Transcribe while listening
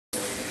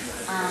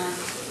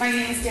My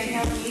name is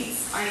Danielle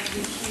Leeds. I'm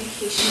the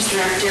Communications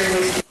Director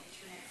with the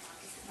Internet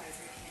Caucus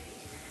Advisory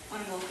Committee. I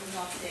want to welcome you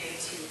all today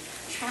to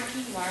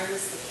Tracking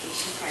Wireless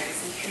Location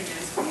Privacy Who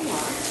Knows Who You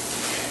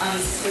Are.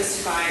 This is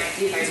hosted by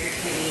the Advisory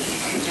Committee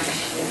in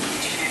conjunction with the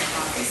Internet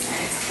Caucus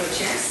and its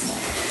co-chairs.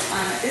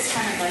 At this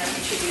time, I'd like to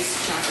introduce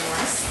John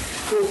Morris,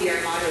 who will be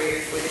our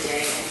moderator for the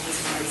day, and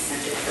he's from the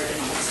Center for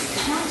Democracy and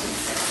Technology.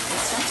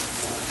 Thanks, John.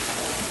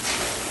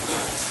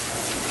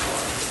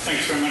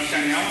 Thanks very much,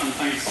 Danielle, and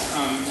thanks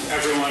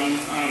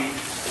everyone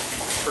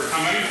for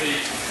coming.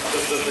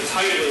 The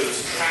title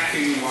is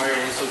Tracking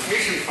Wireless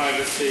Location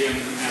Privacy, and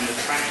the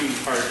tracking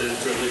part is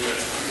really to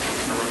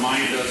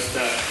remind us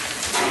that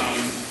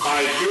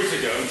 5 years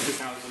ago, in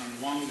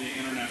 2001, the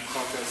Internet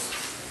Caucus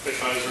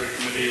Advisory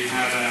Committee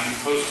had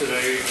hosted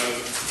a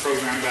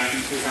program back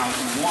in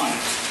 2001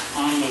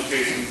 on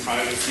location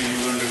privacy, and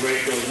we learned a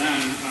great deal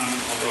then,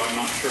 although I'm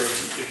not sure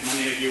if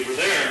many of you were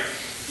there.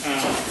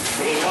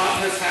 But a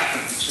lot has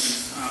happened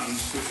since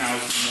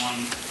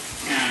 2001,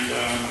 and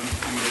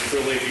it's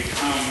really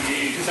become,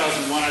 in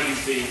 2001 I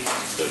think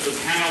the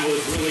panel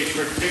was really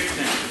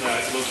predicting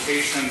that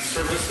location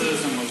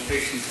services and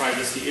location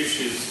privacy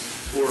issues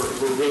were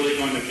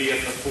really going to be at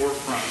the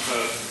forefront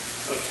of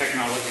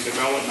technology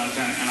development,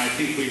 and I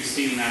think we've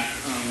seen that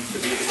to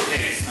be the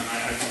case, and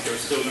I think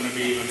there's still going to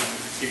be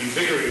even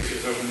bigger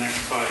issues over the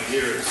next 5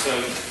 years. So,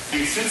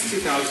 and since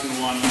 2001,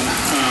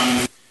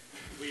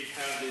 we've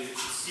had the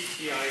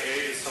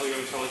CTIA, the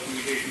Cellular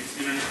Telecommunications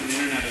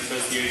Internet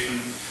Association,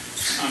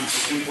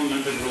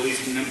 has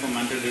released and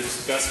implemented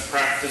its best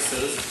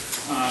practices.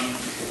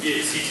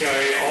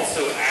 CTIA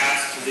also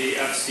asked the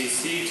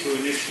FCC to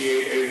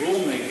initiate a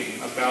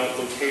rulemaking about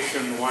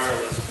location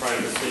wireless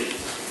privacy,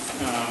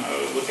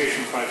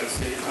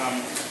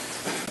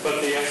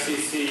 but the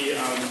FCC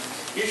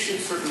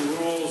issued certain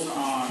rules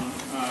on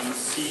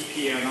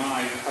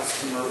CPNI,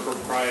 customer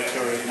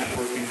proprietary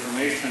network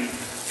information.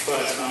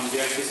 But the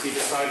FCC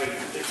decided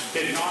it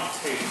did not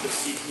take the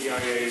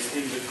CTIA's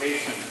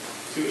invitation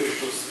to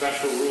issue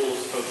special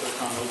rules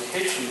focused on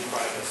location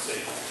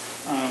privacy.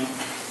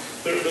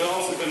 There's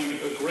also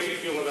been a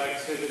great deal of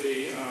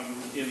activity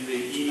in the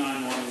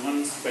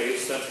E911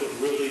 space. That's what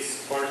really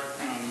sparked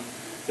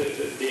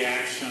the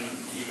action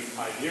even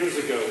 5 years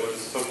ago, was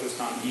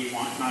focused on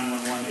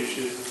E911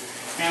 issues.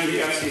 And the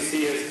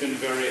FCC has been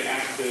very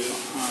active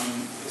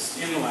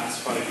in the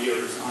last 5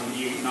 years on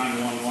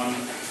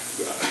E911.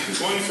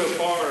 Going so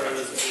far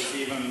as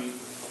even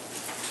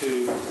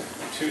to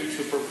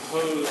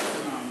propose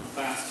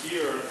last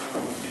year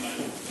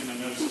in a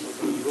notice of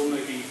proposed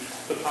rulemaking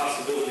the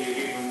possibility of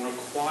even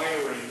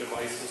requiring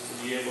devices to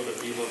be able to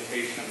be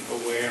location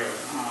aware,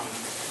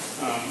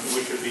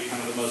 which would be kind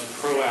of the most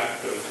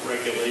proactive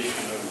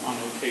regulation on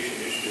location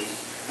issues.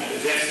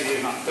 The FCC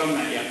has not done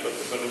that yet, but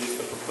at least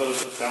the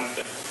proposal is out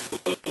there.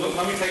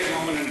 Let me take a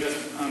moment and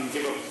just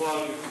give a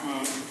plug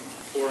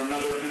for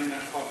another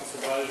Internet Caucus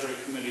Advisory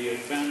Committee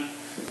event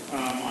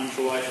on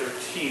July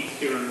 13th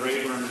here in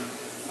Rayburn,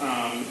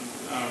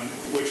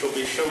 which will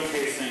be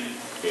showcasing,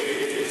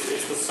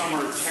 it's the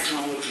summer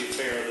technology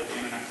fair that the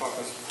Internet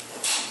Caucus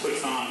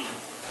puts on,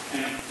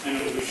 and it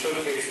will be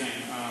showcasing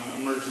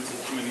emergency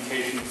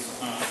communications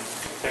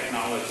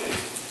technologies.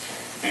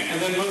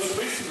 And then most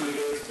recently,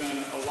 there's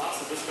been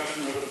lots of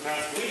discussion over the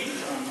past week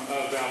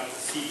about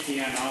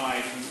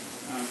CPNI,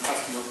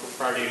 customer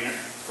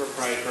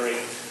proprietary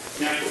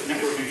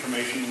network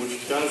information,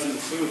 which does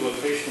include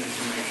location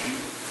information,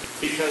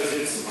 because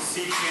it's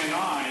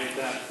CPNI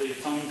that the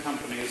phone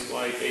companies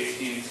like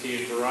AT&T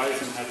and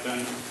Verizon have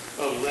been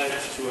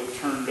alleged to have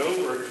turned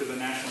over to the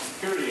National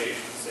Security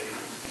Agency.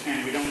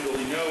 And we don't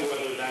really know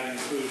whether that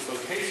includes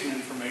location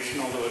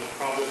information, although it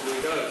probably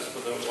does for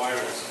the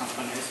wireless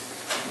companies.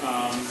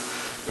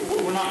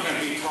 We're not going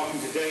to be talking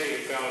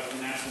today about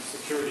the national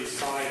security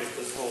side of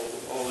this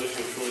whole issue.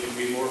 It's really going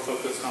to be more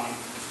focused on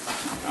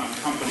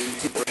companies.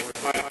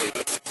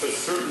 But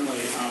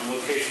certainly,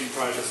 location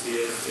privacy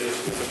is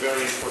a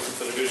very important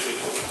set of issues.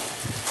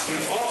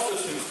 And also,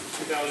 since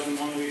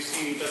 2001, we've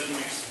seen just an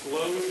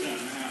explosion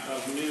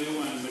of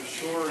new and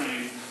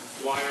maturing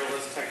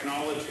wireless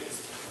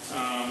technologies.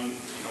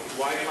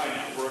 Wi-Fi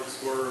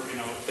networks were,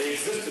 they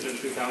existed in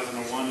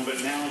 2001, but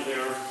now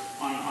they're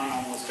on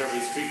almost every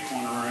street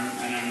corner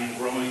and in a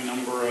growing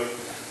number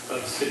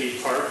of city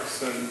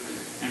parks and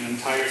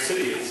entire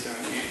cities.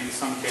 In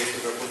some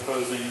cases, are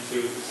proposing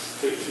to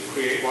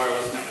create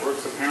wireless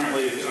networks.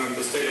 Apparently,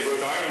 the state of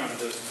Rhode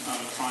Island is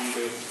trying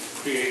to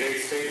create a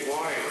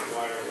statewide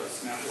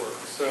wireless network.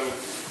 So,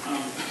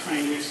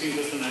 we've seen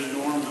just an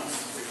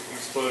enormous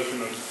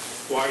explosion of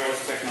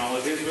wireless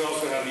technologies. We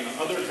also have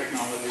other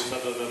technologies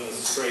other than the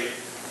straight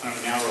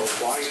narrow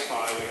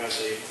Wi-Fi. We have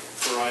the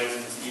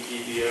Verizon's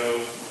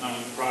eVBO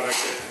product.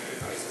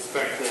 I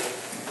suspect that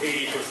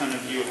 80%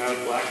 of you have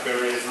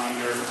BlackBerries on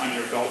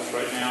your belts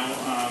right now,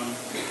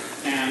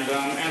 and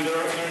there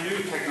are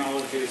new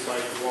technologies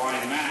like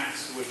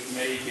WiMAX, which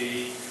may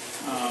be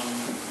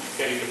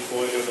getting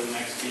deployed over the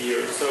next few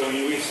years. So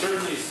we've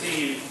certainly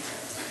seen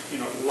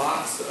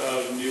lots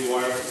of new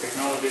wireless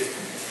technologies,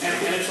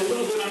 and it's a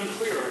little bit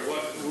unclear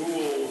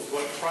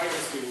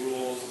privacy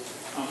rules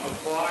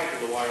apply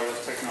to the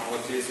wireless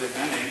technologies, if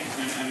any,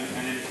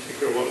 and in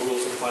particular, what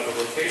rules apply to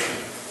location.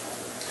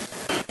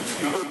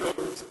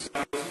 Over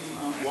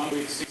 2001,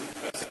 we've seen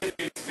a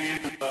significant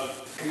expansion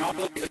of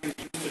technology that can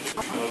be used to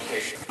determine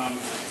location.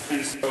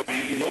 And so,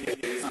 in those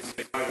days,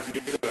 5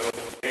 years ago,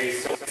 a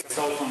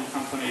cell phone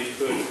company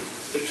could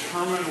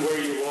determine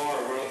where you are,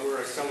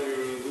 where a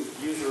cellular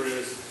user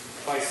is,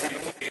 by saying,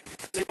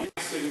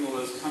 a signal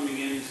is coming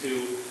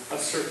into a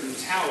certain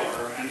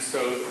tower, and so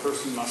the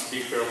person must be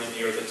fairly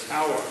near the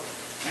tower.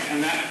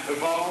 And that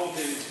evolved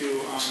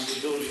into the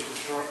ability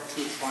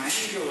to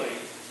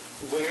triangulate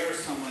where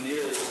someone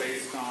is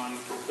based on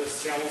the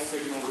cell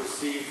signal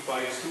received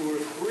by 2 or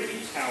 3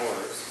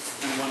 towers.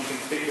 And one can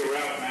figure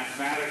out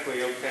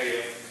mathematically,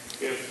 okay,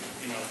 if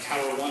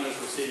tower 1 is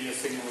receiving a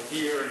signal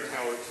here and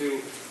tower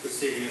 2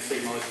 receiving a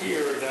signal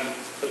here, then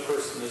the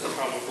person is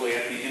probably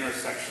at the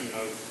intersection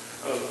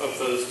of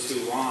those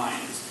 2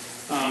 lines.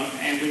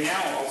 And we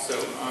now also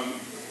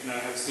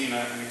have seen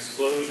an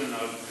explosion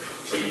of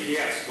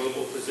GPS,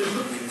 global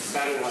positioning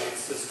satellite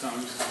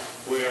systems,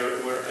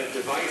 where a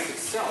device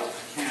itself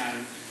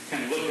can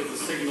look at the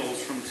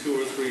signals from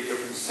 2 or 3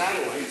 different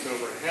satellites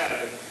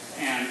overhead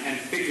and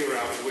figure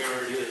out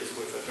where it is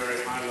with a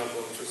very high level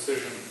of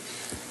precision.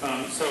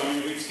 So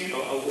we've seen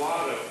a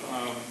lot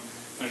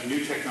of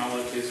new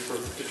technologies for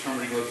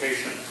determining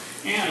location.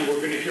 And we're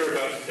going to hear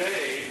about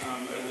today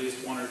at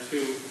least 1 or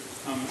 2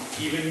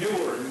 even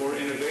newer and more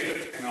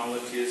innovative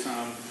technologies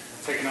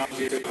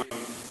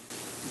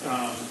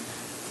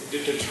to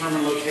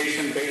determine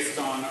location based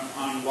on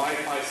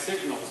Wi-Fi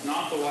signals,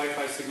 not the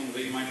Wi-Fi signal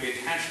that you might be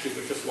attached to,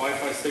 but just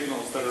Wi-Fi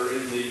signals that are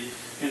in the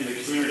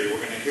community.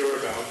 We're going to hear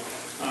about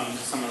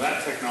some of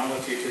that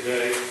technology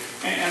today,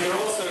 and there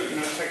are also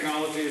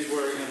technologies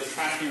where the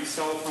tracking of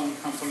cell phone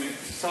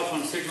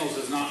signals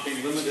is not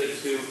being limited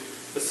to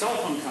the cell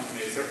phone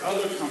companies. There are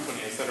other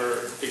companies that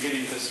are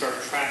beginning to start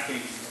tracking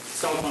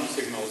cell phone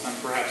signals and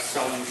perhaps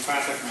selling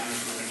traffic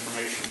management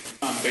information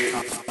based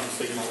on cell phone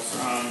signals.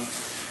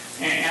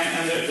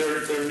 And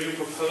there are new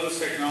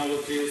proposed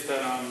technologies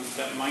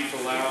that might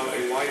allow a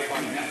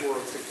Wi-Fi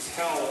network to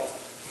tell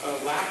a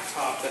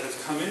laptop that has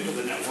come into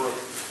the network,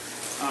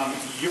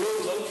 you're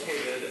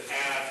located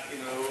at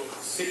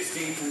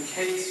 16th and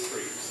K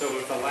Street. So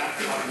if the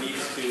laptop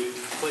needs to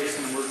place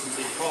an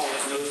emergency call,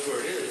 it knows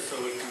where it is, so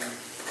it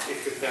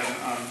could then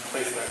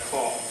place that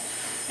call.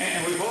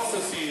 And we've also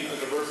seen a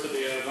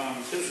diversity of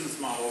business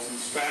models and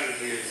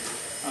strategies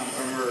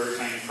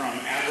emerging from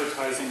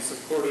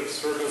advertising-supported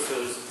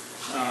services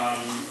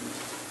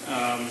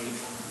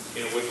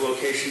with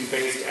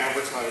location-based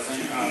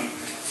advertising.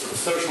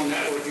 Social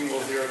networking,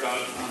 we'll hear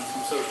about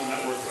some social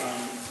network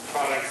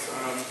products,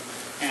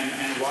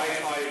 and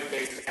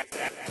Wi-Fi-based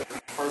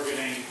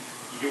targeting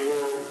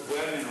your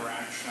web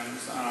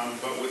interactions,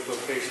 but with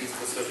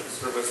location-specific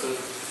services,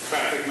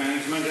 traffic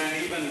management,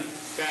 and even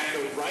back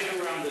right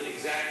around the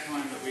exact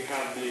time that we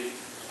had the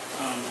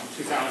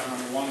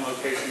 2001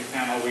 location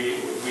panel, we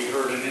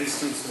heard an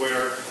instance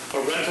where a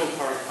rental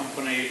car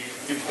company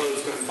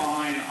imposed a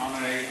fine on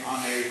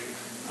a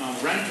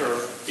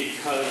renter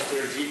because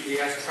their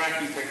GPS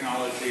tracking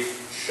technology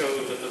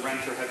showed that the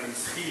renter had been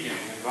speeding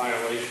in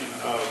violation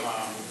of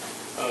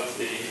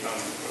the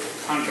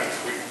contract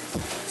agreement.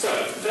 So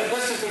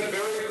that's just a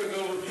very quick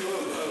overview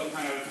of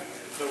kind of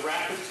the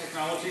rapid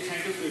technology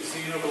changes we've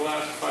seen over the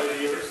last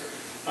 5 years.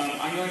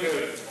 I'm going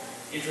to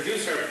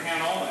introduce our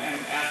panel and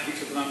ask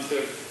each of them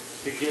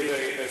to give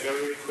a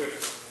very quick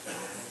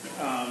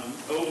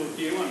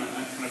overview and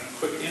a kind of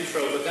quick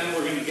intro, but then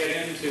we're going to get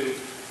into,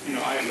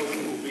 I hope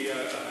it will be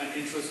an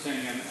interesting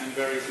and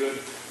very good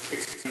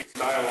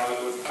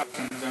dialogue with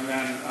questions, and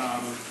then,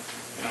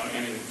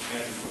 in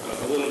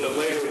a little bit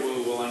later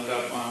we'll end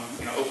up,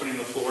 opening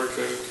the floor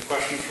to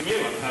questions from you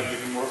and have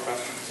even more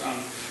questions.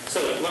 So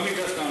let me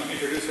just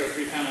introduce our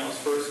 3 panelists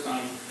first.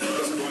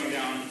 Just going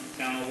down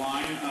the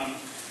line.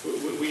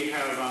 We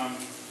have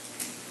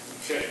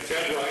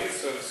Jed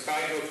Rice of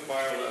Skyhook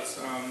Wireless,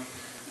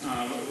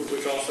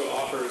 which also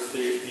offers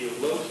the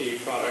low-key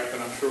product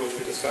that I'm sure we'll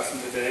be discussing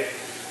today.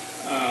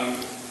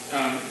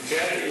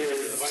 Jed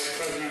is the Vice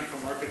President for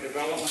Market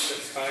Development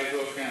at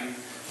Skyhook and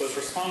was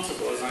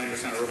responsible, as I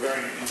understand it, or very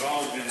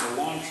involved in the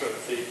launch of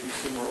the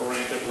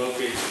consumer-oriented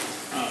low-key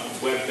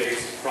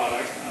web-based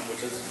product,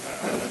 which is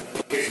an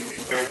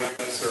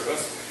application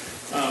service.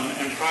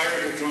 And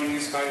prior to joining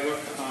Skyhook,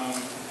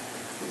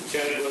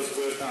 Jed was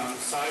with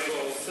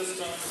Sidewell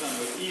Systems and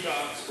with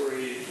eDocs, where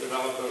he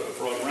developed a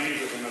broad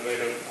range of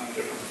innovative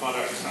different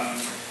products.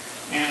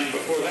 And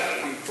before that,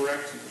 if I'm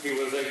correct, he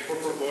was a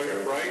corporate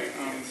lawyer, right?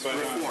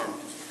 Reformed.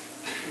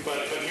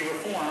 But he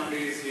reformed.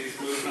 He's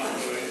moved on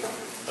to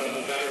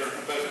a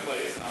better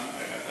place.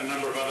 A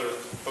number of other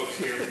folks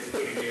here,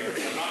 including me,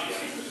 have not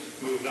yet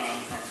moved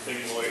on from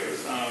being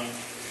lawyers.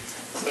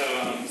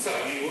 So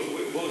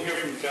we'll hear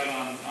from Jed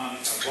on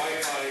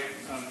Wi-Fi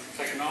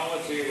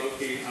technology,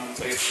 low-key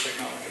based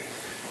technology.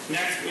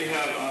 Next, we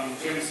have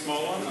Jim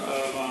Smolin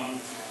of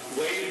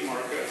Wave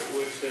Market,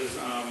 which is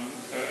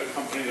a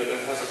company that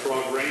has a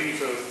broad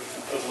range of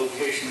of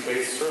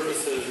location-based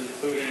services,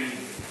 including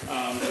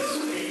the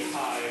Speed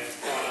Hive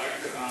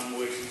product,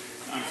 which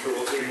I'm sure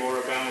we'll hear more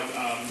about,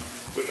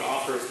 which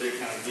offers the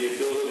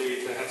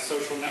ability to have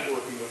social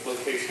networking with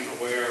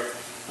location-aware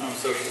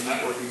social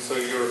networking. So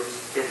your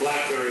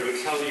BlackBerry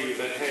would tell you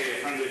that, hey,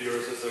 a friend of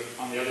yours is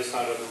on the other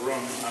side of the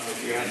room if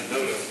you hadn't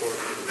noticed, or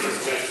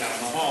just down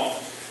the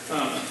hall.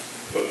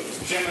 But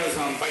Jim is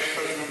Vice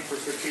President for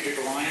Strategic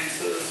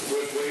Alliances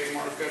with Wave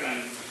Market,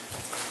 and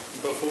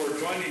before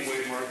joining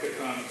Wave Market,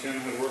 Jim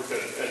had worked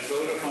at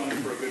Vodafone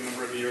for a good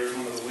number of years,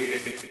 one of the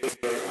leading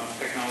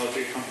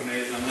technology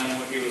companies, and then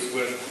when he was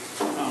with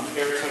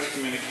AirTouch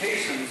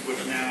Communications, which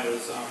now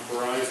is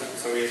Verizon.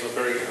 So he has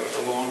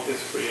a long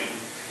history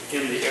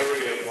in the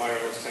area of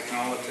wireless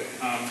technology.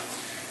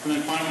 And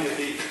then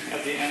finally,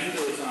 at the end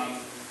is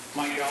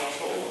Mike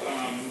Galchol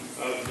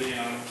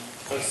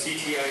of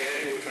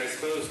CTIA, which I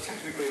suppose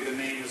technically the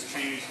name has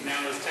changed. Now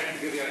is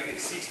technically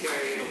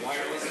CTIA, the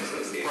Wireless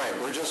Association. Right,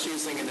 we're just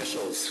using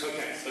initials.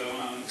 Okay, so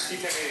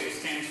CTIA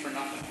stands for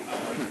nothing.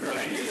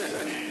 Right.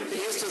 It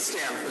used to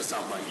stand for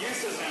something. It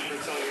used to stand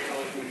for Cellular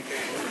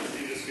Telecommunications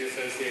Industry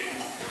Association.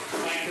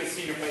 Mike is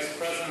Senior Vice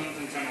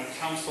President and General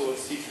Counsel of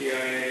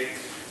CTIA,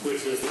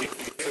 which is the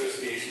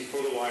association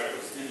for the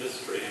wireless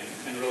industry.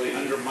 And really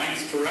under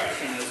Mike's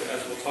direction,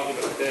 as we'll talk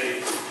about today,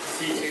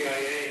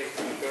 CTIA has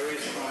been a very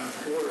strong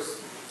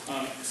force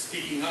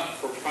speaking up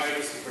for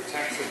privacy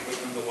protection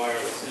within the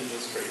wireless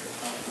industry.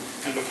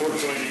 And before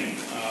joining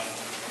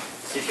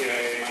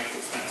CTIA, Mike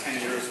spent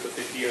 10 years with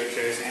the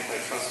DOJ's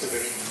antitrust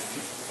division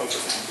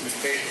focused on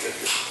communications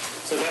issues.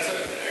 So that's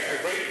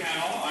a great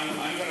panel.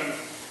 I'm going to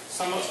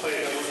somewhat play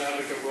a devil's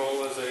advocate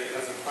role as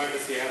a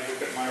privacy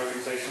advocate. My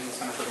organization, the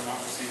Center for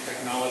Democracy and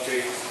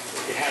Technology,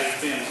 it has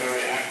been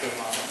very active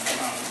on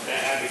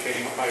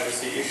advocating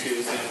privacy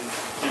issues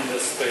in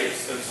this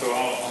space, and so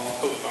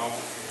I'll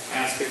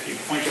ask a few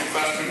pointed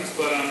questions.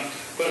 But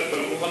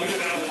let me go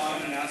down the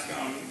line and ask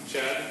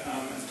Jed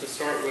to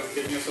start with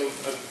giving us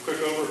a quick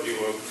overview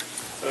of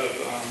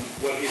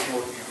what he's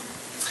working on.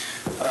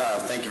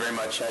 Thank you very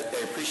much. I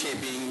appreciate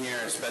being here,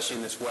 especially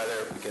in this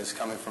weather, because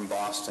coming from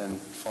Boston,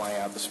 flying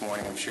out this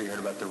morning, I'm sure you heard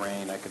about the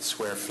rain. I could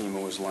swear FEMA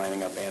was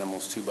lining up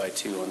animals 2 by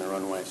 2 on the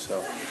runway.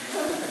 So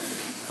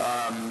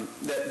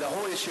the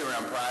whole issue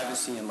around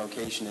privacy and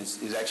location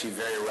is actually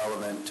very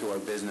relevant to our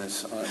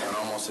business on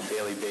almost a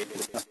daily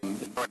basis.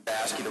 If I were to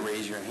ask you to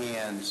raise your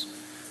hands,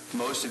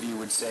 most of you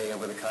would say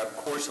over the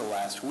course of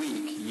last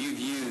week, you've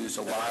used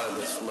a lot of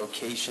this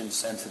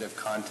location-sensitive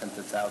content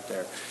that's out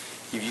there.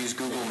 You've used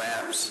Google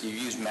Maps, you've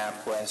used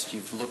MapQuest,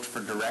 you've looked for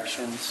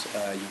directions,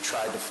 you've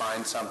tried to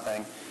find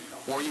something,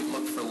 or you've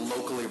looked for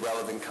locally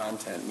relevant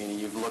content, meaning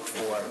you've looked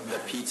for the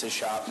pizza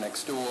shop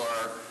next door,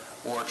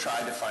 or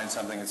tried to find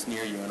something that's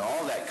near you. And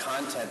all that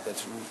content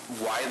that's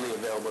widely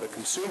available to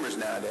consumers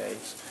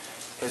nowadays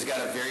has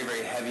got a very,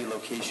 very heavy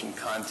location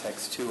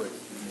context to it.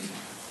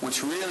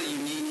 What's really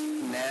unique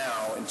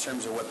now in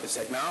terms of what the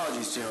technology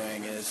is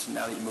doing is,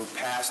 now that you move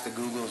past the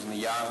Googles and the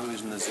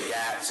Yahoos and the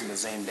Zagats and the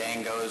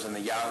Zandangos and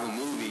the Yahoo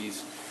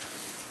movies,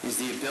 is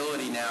the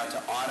ability now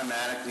to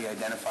automatically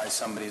identify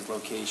somebody's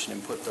location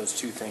and put those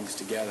two things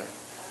together.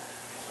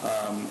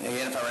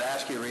 Again, if I were to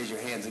ask you to raise your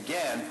hands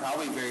again,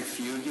 probably very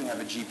few of you have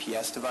a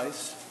GPS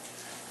device,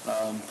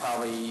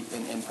 probably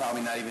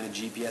not even a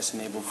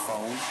GPS-enabled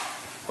phone,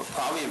 but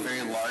probably a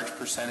very large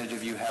percentage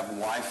of you have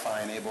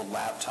Wi-Fi enabled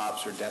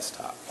laptops or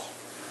desktops.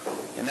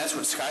 And that's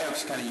what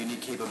Skyhook's kind of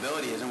unique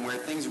capability is, and where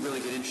things really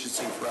get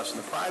interesting for us on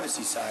the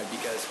privacy side,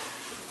 because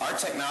our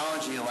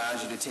technology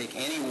allows you to take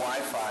any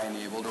Wi-Fi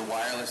enabled or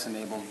wireless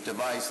enabled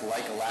device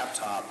like a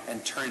laptop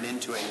and turn it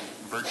into a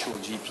virtual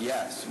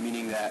GPS,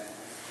 meaning that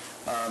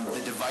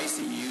the device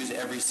that you use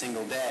every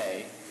single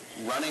day,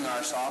 running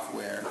our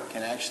software,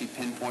 can actually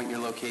pinpoint your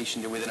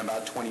location to within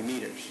about 20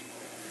 meters.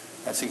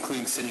 That's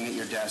including sitting at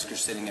your desk or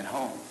sitting at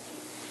home.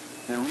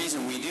 And the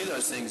reason we do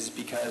those things is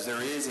because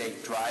there is a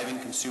driving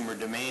consumer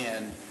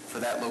demand for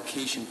that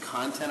location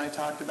content I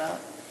talked about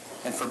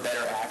and for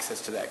better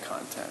access to that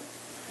content.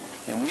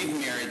 And we've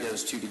married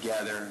those two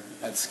together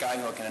at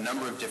Skyhook in a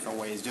number of different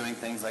ways, doing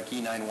things like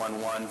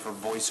E911 for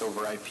voice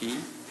over IP,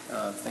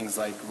 things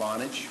like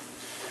Vonage,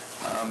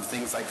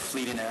 things like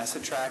fleet and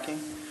asset tracking.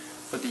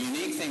 But the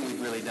unique thing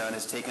we've really done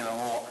is taken the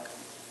whole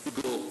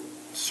Google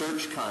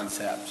search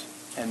concept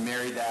and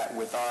married that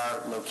with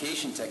our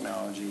location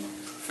technology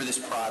for this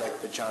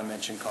product that John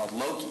mentioned called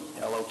Loki,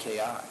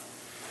 L-O-K-I.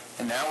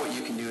 And now what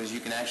you can do is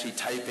you can actually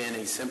type in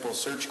a simple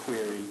search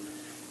query,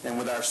 and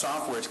with our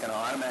software it's going to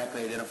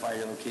automatically identify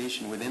your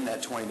location within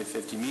that 20 to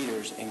 50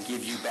 meters and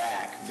give you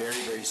back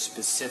very, very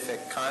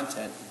specific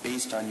content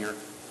based on your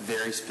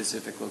very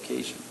specific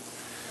location.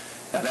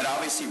 Now that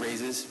obviously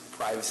raises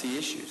privacy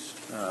issues.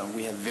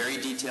 We have very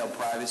detailed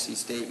privacy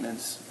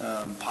statements,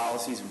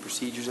 policies and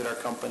procedures at our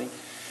company.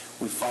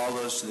 We follow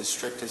those to the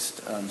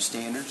strictest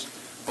standards.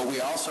 But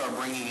we also are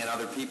bringing in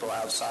other people,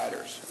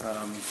 outsiders,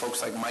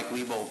 folks like Mike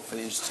Liebold for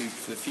the Institute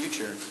for the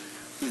Future,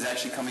 who's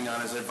actually coming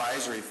on as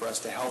advisory for us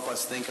to help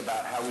us think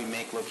about how we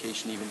make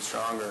location even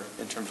stronger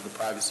in terms of the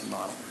privacy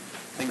model.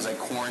 things like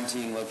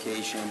quarantine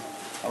location,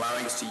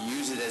 allowing us to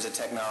use it as a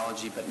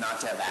technology but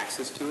not to have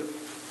access to it.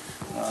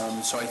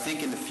 So I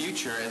think in the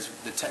future, as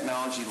the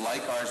technology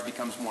like ours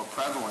becomes more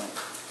prevalent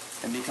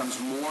and becomes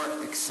more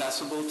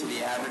accessible to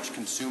the average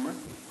consumer,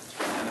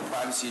 and the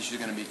privacy issue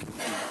is going to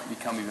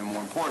become even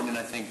more important, and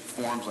I think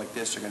forums like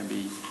this are going to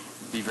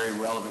be very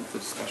relevant to the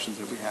discussions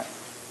that we have.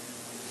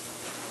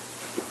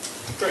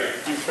 Great,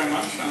 thanks very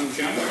much.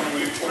 Jim, why don't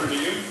we turn to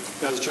you?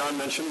 As John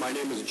mentioned, my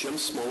name is Jim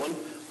Smolin.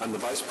 I'm the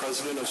Vice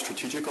President of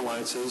Strategic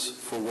Alliances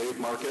for Wave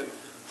Market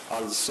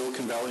out of the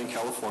Silicon Valley in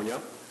California.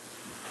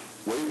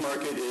 Wave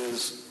Market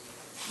is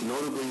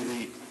notably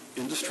the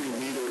industry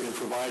leader in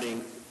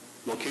providing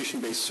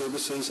location-based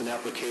services and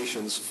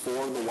applications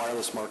for the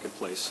wireless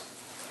marketplace.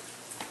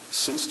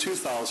 Since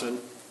 2000,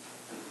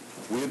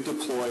 we have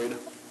deployed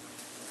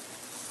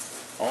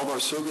all of our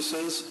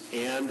services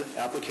and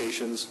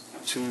applications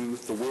to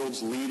the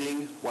world's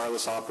leading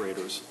wireless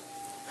operators.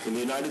 In the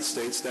United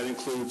States, that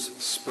includes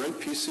Sprint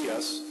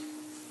PCS,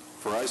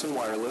 Verizon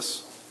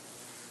Wireless,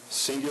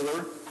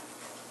 Singular,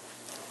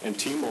 and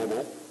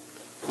T-Mobile,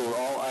 who are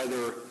all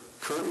either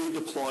currently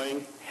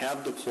deploying,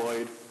 have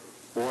deployed,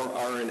 or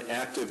are in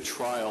active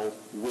trial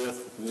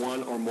with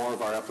one or more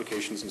of our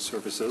applications and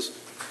services.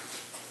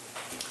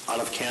 Out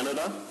of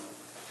Canada,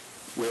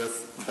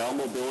 with Bell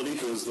Mobility,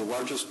 who is the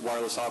largest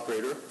wireless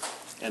operator,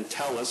 and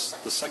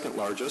Telus, the second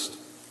largest.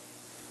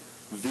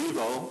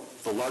 Vivo,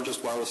 the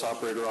largest wireless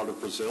operator out of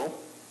Brazil,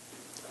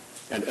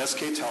 and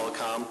SK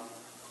Telecom,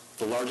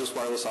 the largest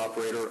wireless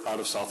operator out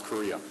of South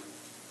Korea.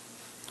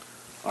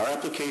 Our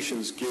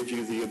applications give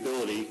you the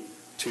ability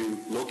to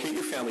locate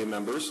your family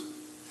members,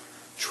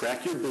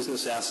 track your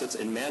business assets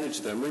and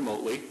manage them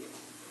remotely,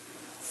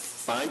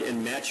 find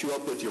and match you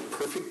up with your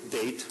perfect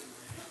date,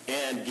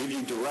 and give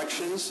you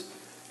directions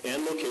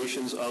and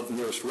locations of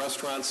nearest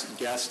restaurants,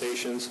 gas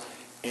stations,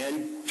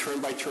 and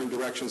turn-by-turn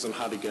directions on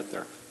how to get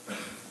there.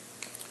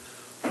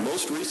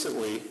 Most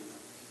recently,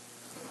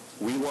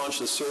 we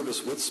launched a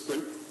service with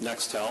Sprint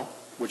Nextel,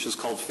 which is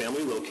called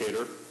Family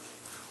Locator,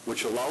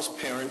 which allows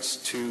parents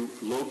to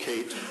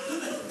locate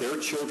their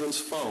children's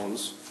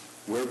phones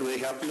wherever they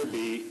happen to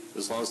be,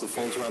 as long as the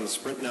phones are on the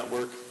Sprint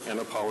network and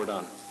are powered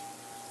on.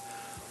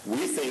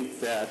 We think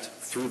that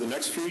through the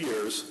next few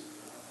years,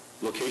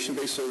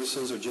 location-based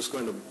services are just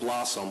going to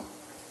blossom,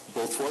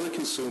 both for the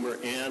consumer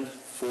and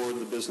for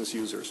the business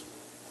users.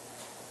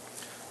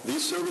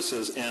 These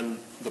services and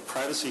the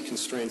privacy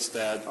constraints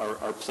that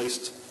are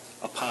placed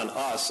upon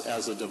us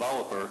as a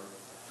developer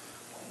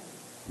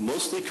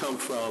mostly come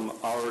from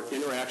our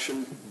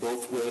interaction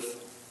both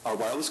with our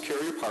wireless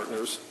carrier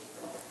partners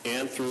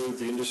and through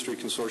the industry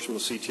consortium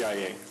of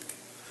CTIA.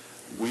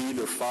 We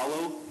either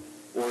follow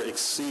or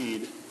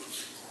exceed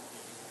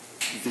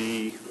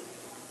we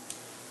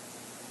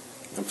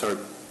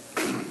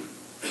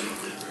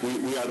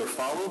either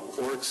follow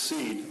or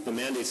exceed the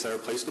mandates that are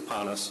placed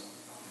upon us,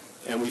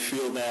 and we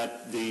feel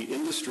that the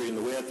industry and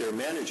the way that they're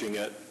managing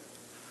it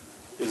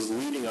is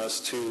leading us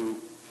to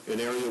an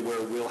area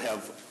where we'll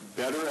have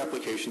better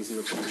applications in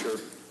the future.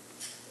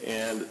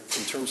 And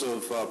in terms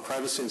of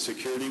privacy and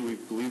security, we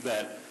believe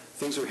that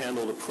things are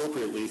handled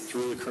appropriately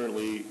through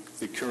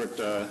the current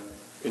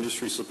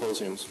industry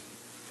symposiums.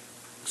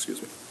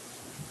 Excuse me.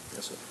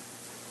 Yes, sir.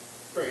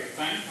 Great,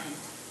 thanks.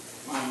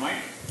 Mike?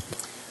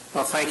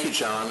 Well, thank you,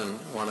 John, and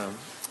I want to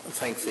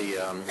thank the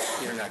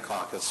Internet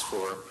Caucus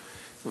for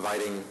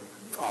inviting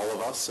all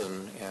of us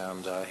and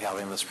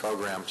having this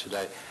program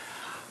today.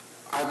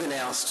 I've been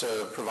asked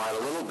to provide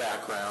a little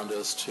background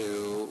as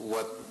to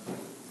what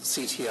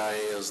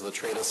CTIA, as the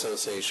trade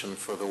association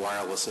for the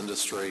wireless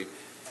industry,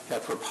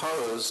 had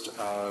proposed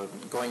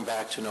going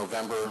back to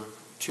November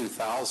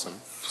 2000,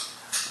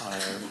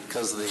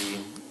 because the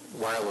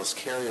wireless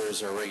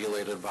carriers are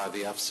regulated by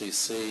the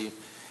FCC,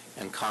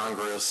 and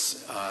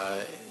Congress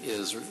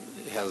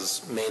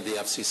has made the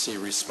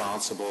FCC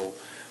responsible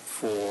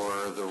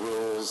for the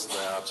rules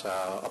that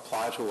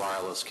apply to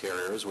wireless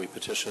carriers. We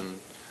petitioned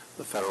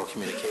the Federal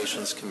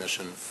Communications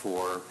Commission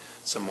for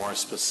some more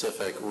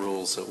specific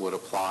rules that would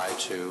apply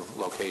to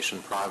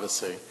location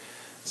privacy.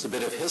 It's a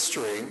bit of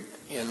history.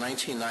 In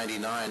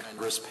 1999,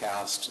 Congress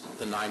passed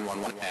the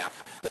 911 Act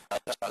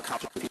that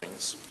accomplished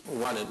things.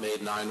 One, it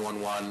made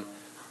 911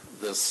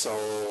 the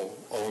sole,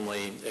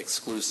 only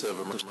exclusive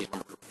emergency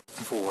number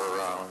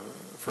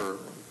for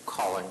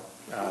calling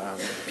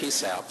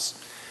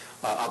PSAPs.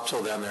 Up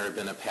till then, there had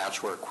been a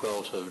patchwork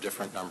quilt of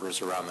different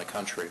numbers around the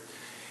country.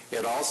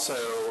 It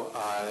also,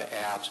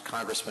 at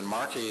Congressman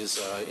Markey's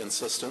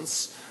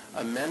insistence,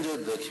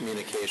 amended the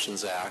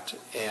Communications Act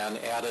and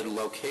added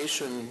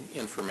location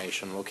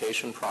information,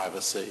 location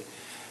privacy,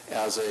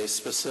 as a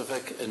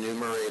specific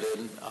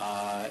enumerated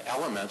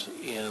element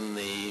in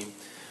the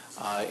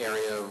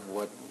area of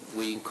what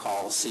we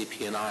call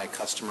CP&I,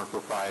 Customer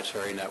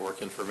Proprietary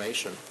Network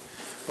Information.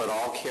 But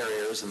all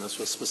carriers, and this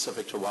was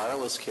specific to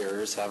wireless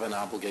carriers, have an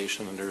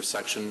obligation under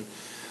Section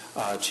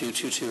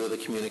 222 of the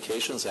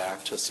Communications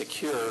Act to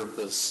secure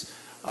this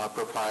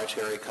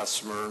proprietary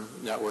customer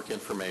network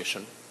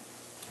information,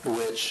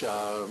 which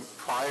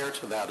prior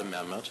to that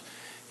amendment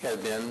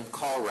had been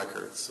call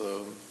records,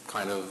 so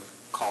kind of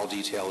call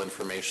detail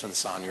information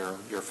that's on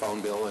your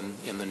phone bill and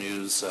in the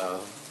news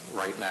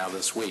right now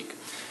this week.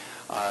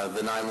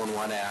 The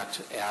 911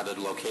 Act added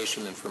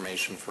location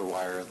information for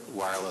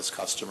wireless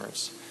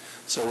customers.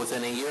 So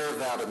within a year of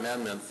that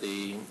amendment,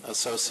 the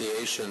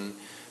association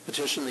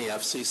petitioned the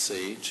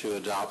FCC to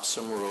adopt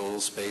some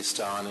rules based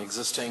on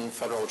existing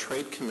Federal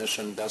Trade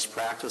Commission best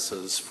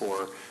practices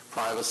for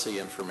privacy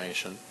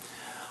information.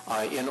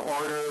 In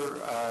order,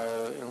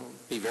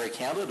 be very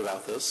candid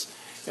about this,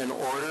 in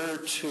order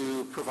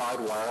to provide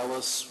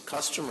wireless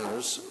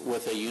customers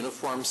with a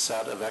uniform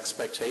set of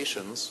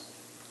expectations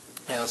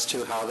as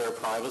to how their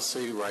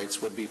privacy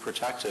rights would be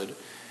protected,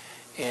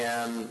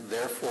 and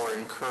therefore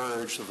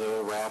encourage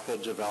the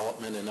rapid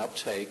development and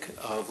uptake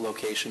of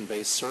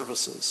location-based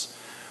services.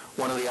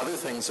 One of the other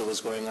things that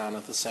was going on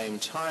at the same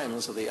time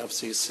is that the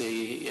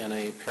FCC, in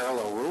a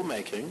parallel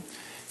rulemaking,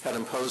 had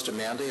imposed a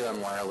mandate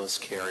on wireless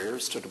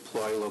carriers to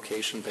deploy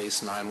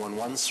location-based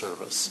 911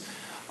 service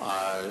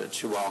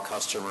to all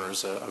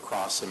customers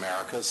across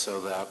America, so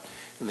that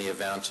in the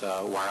event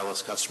a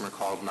wireless customer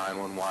called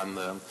 911,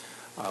 the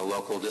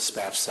local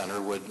dispatch center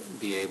would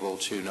be able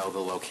to know the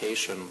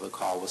location the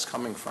call was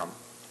coming from.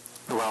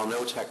 While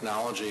no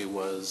technology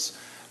was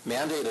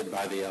mandated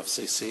by the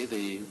FCC,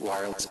 the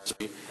wireless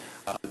industry,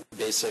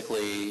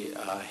 basically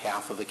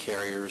half of the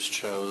carriers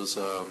chose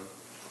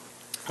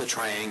the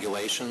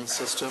triangulation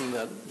system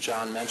that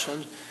John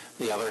mentioned.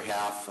 The other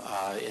half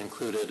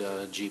included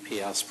a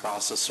GPS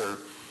processor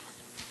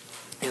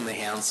in the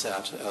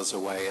handset as a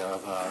way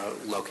of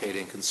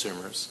locating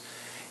consumers.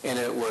 And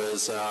it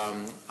was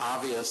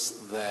obvious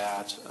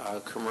that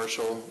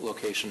commercial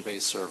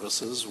location-based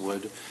services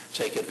would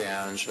take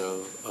advantage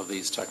of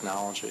these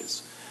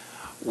technologies.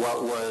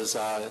 What was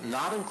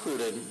not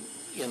included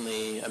in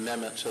the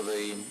amendment to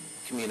the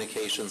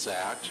Communications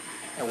Act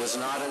and was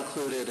not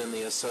included in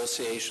the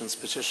association's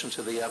petition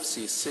to the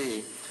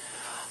FCC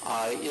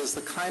is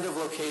the kind of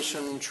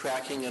location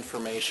tracking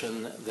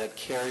information that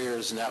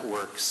carriers'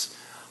 networks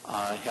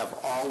have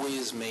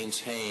always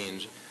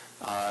maintained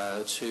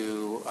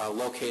to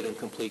locate and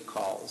complete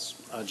calls.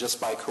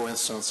 Just by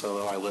coincidence,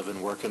 although I live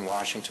and work in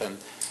Washington,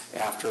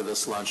 after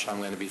this lunch I'm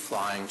going to be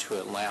flying to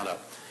Atlanta.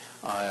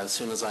 As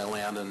soon as I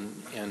land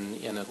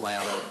in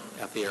Atlanta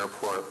at the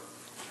airport,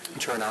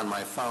 turn on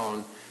my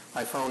phone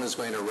is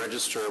going to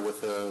register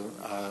with a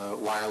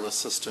wireless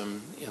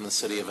system in the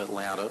city of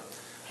Atlanta.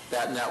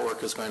 That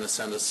network is going to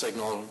send a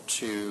signal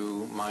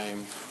to my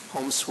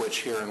home switch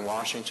here in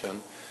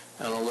Washington,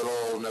 and a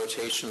little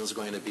notation is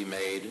going to be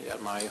made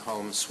at my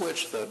home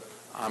switch that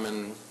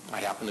I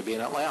happen to be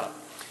in Atlanta.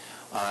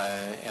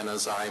 And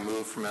as I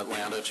move from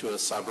Atlanta to a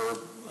suburb,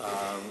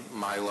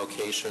 my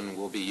location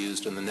will be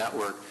used in the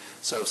network.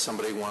 So if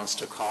somebody wants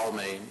to call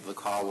me, the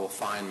call will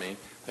find me.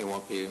 They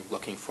won't be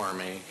looking for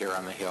me here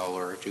on the Hill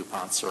or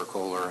DuPont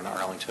Circle or in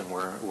Arlington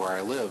where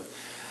I live.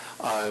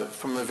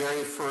 From the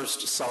very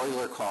first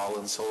cellular call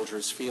in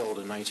Soldiers Field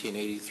in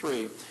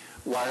 1983,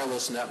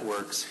 wireless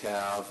networks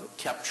have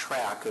kept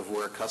track of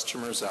where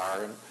customers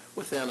are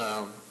within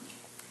a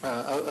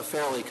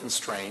fairly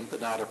constrained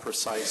but not a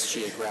precise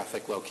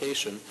geographic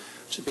location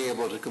to be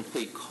able to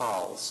complete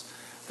calls.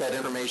 That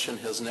information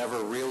has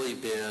never really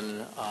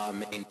been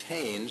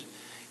maintained.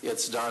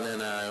 It's done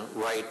in a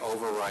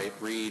write-overwrite,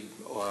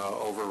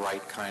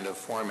 read-overwrite kind of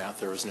format.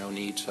 There was no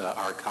need to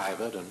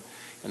archive it, and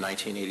in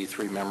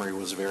 1983 memory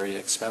was very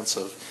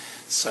expensive.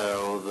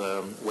 So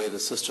the way the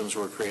systems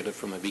were created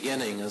from the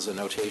beginning is a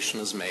notation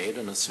is made,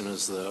 and as soon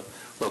as the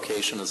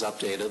location is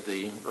updated,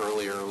 the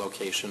earlier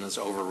location is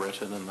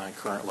overwritten and the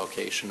current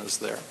location is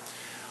there.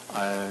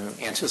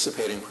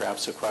 Anticipating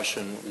perhaps a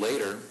question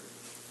later,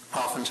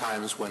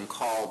 oftentimes when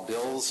call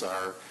bills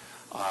are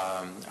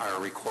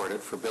recorded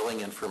for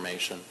billing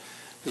information,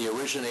 the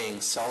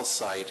originating cell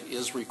site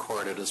is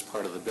recorded as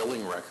part of the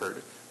billing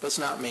record, but it's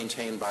not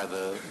maintained by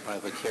the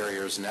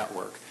carrier's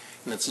network.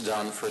 And it's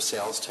done for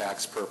sales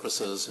tax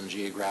purposes and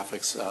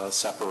geographic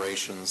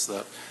separations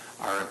that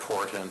are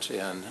important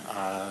in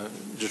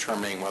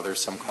determining whether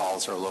some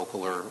calls are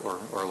local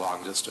or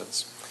long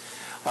distance.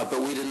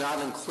 But we did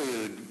not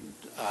include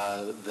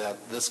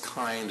that this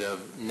kind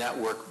of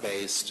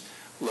network-based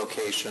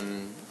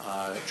location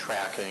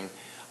tracking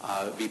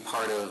be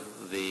part of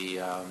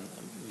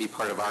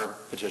our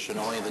petition,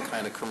 only the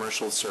kind of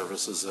commercial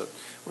services that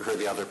we heard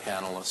the other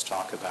panelists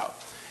talk about.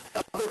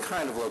 Another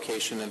kind of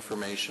location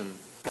information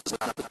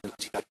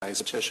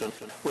petition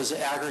was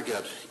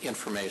aggregate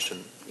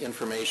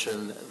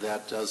information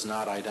that does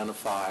not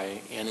identify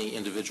any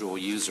individual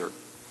user.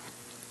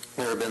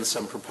 There have been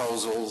some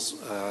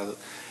proposals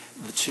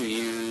to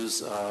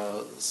use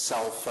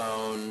cell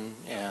phone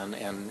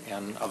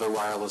and other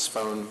wireless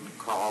phone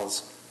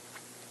calls.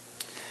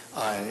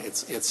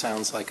 It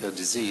sounds like a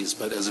disease,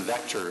 but as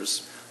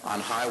vectors on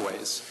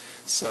highways,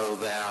 so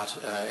that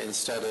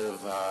instead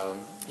of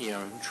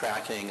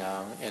tracking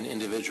an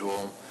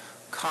individual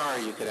car,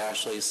 you could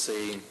actually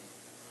see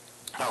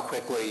how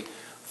quickly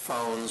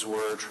phones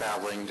were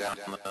traveling down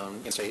the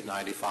Interstate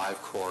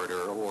 95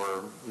 corridor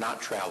or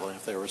not traveling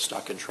if they were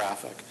stuck in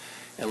traffic.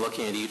 and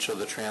looking at each of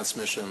the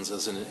transmissions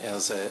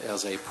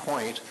as a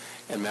point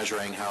and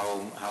measuring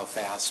how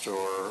fast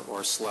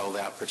or slow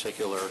that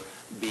particular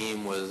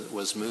beam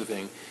was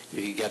moving,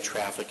 you could get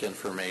traffic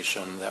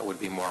information that would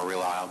be more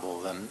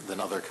reliable than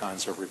other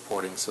kinds of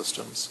reporting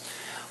systems.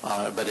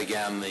 But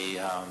again,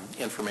 the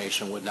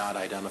information would not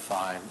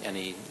identify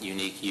any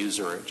unique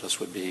user. It just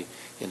would be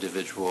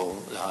individual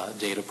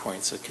data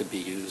points that could be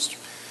used.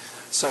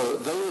 So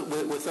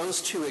with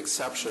those two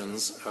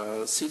exceptions,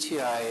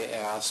 CTI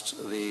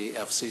asked the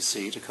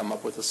FCC to come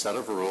up with a set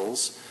of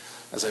rules,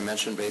 as I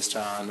mentioned, based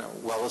on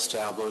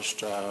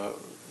well-established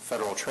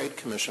Federal Trade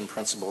Commission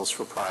principles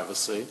for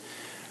privacy.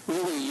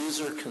 Really,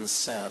 user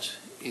consent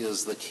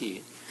is the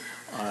key.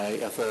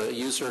 If a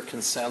user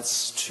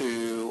consents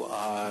to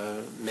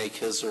make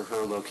his or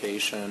her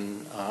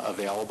location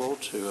available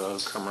to a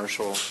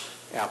commercial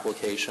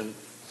application,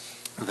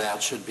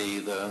 that should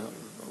be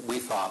we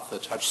thought, the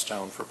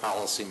touchstone for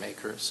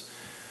policymakers.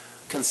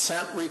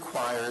 Consent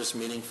requires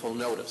meaningful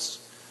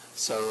notice.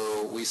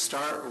 So we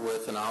start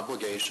with an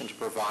obligation to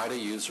provide a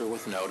user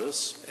with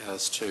notice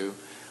as to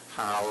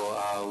how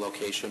a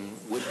location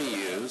would be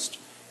used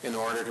in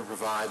order to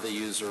provide the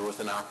user with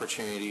an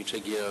opportunity to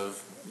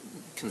give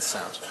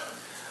consent.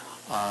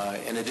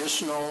 An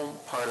additional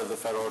part of the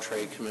Federal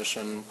Trade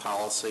Commission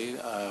policy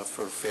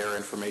for fair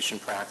information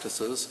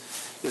practices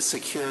is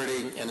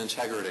security and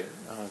integrity.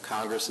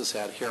 Congress has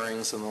had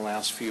hearings in the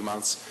last few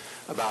months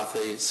about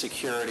the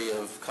security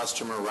of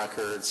customer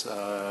records.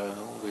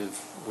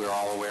 We're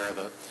all aware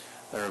that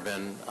there have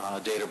been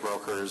data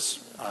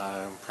brokers,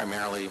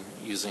 primarily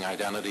using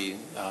identity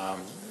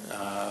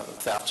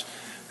theft,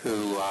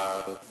 who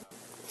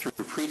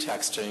through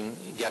pretexting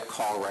get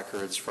call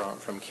records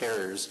from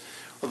carriers.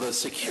 Well, the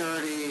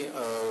security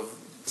of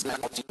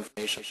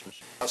information,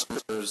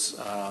 customers'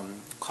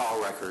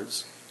 call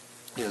records,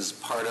 is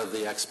part of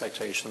the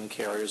expectation that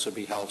carriers would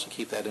be held to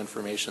keep that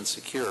information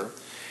secure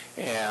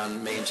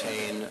and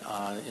maintain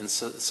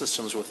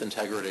systems with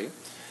integrity,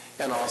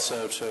 and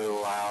also to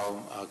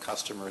allow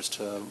customers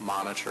to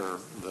monitor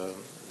the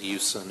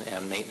use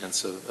and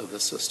maintenance of the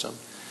system.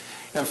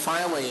 And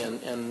finally,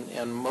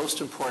 and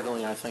most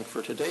importantly, I think,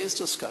 for today's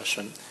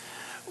discussion,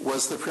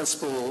 was the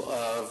principle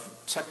of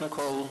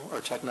technical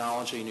or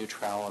technology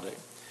neutrality.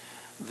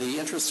 The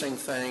interesting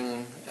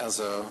thing as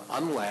an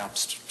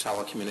unlapsed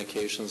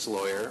telecommunications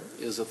lawyer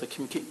is that the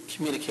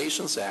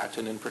Communications Act,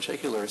 and in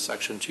particular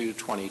Section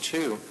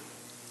 222,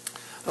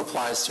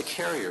 applies to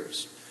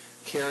carriers.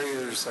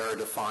 Carriers are a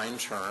defined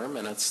term,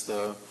 and it's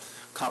the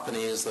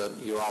companies that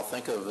you all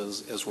think of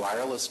as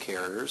wireless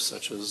carriers,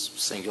 such as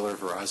Singular,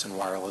 Verizon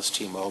Wireless,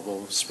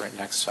 T-Mobile, Sprint,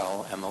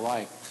 Nextel, and the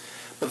like.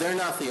 But they're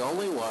not the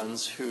only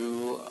ones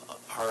who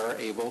are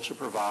able to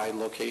provide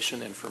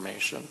location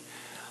information.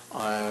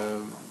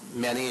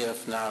 Many,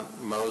 if not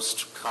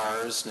most,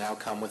 cars now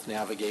come with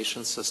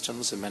navigation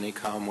systems, and many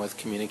come with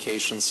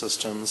communication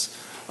systems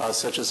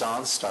such as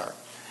OnStar.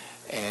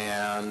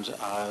 And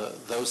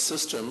those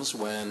systems,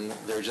 when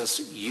they're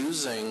just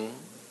using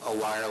a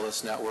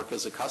wireless network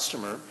as a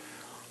customer,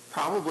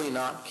 probably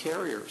not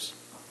carriers.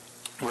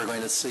 We're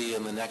going to see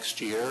in the next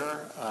year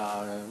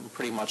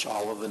pretty much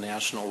all of the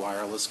national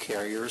wireless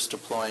carriers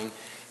deploying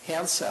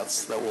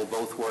handsets that will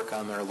both work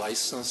on their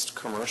licensed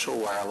commercial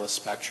wireless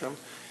spectrum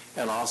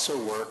and also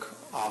work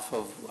off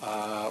of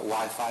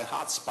Wi-Fi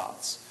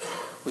hotspots.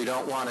 We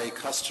don't want a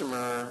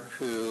customer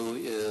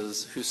who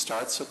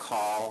starts a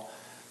call,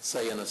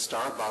 say in a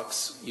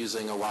Starbucks,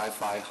 using a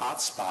Wi-Fi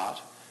hotspot,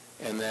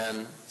 and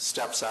then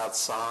steps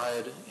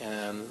outside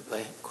and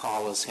the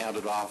call is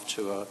handed off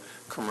to a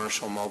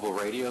commercial mobile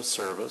radio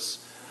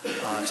service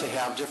to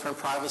have different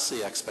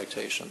privacy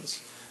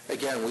expectations.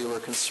 Again, we were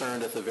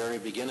concerned at the very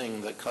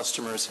beginning that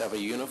customers have a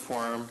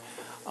uniform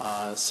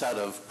set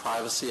of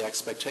privacy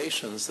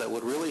expectations that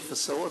would really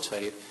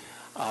facilitate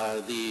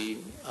the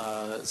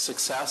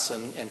success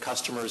and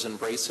customers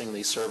embracing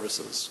these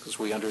services, because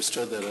we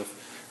understood that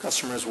if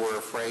customers were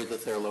afraid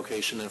that their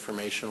location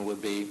information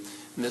would be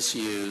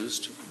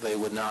misused, they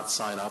would not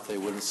sign up, they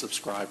wouldn't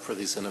subscribe for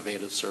these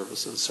innovative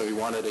services. So we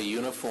wanted a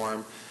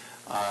uniform,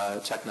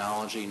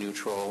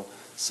 technology-neutral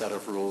set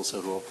of rules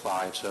that will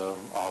apply to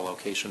all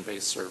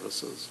location-based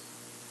services.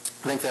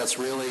 I think that's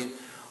really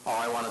all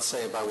I want to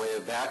say by way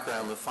of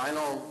background. The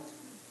final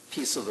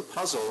piece of the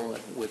puzzle,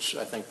 which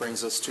I think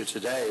brings us to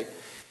today,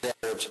 is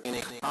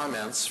obtaining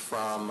comments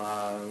from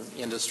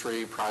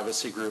industry,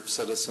 privacy groups,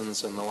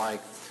 citizens, and the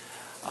like.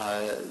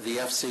 The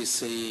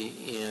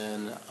FCC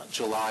in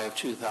July of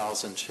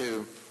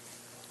 2002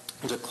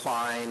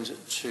 declined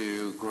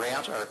to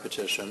grant our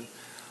petition,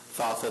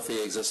 thought that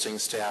the existing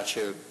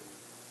statute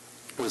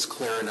was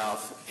clear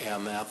enough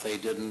and that they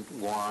didn't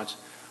want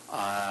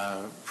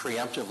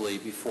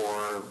preemptively,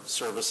 before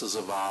services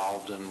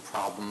evolved and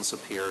problems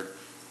appeared,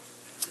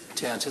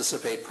 to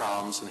anticipate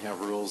problems and have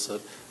rules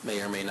that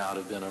may or may not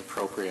have been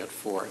appropriate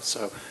for it.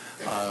 So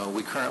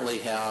we currently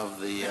have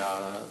the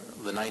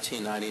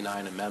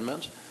 1999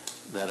 amendment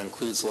that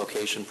includes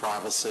location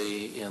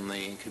privacy in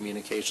the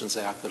Communications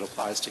Act that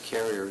applies to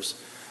carriers.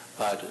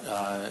 but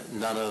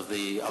none of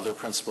the other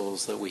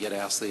principles that we had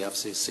asked the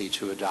FCC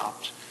to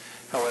adopt.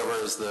 However,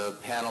 as the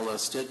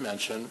panelists did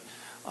mention,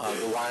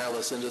 the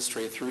wireless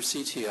industry through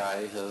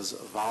CTI has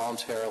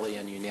voluntarily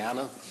and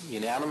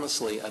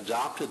unanimously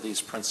adopted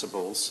these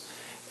principles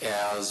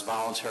as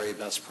voluntary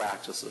best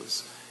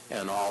practices,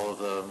 and all of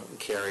the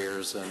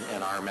carriers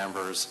and our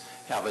members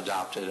have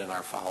adopted and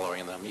are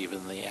following them, even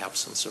in the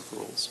absence of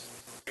rules.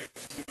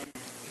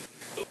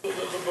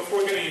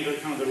 Before getting into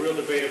kind of the real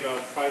debate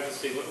about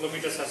privacy, let me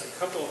just ask a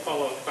couple of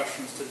follow-up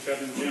questions to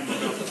Jed and Jim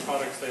about the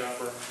products they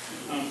offer.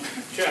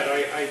 Jed,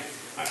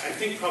 I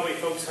think probably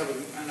folks have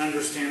an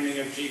understanding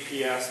of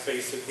GPS,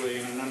 basically,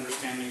 and an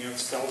understanding of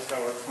cell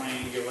tower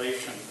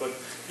triangulation, but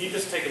can you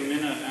just take a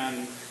minute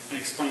and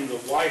explain the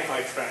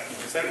Wi-Fi tracking?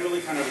 Is that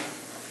really kind of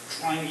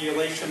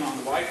triangulation on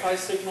Wi-Fi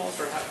signals,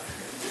 or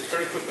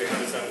very quickly, how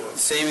does that work?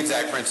 Same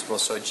exact principle.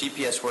 So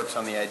GPS works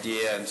on the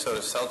idea, and so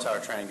does cell tower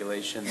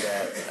triangulation,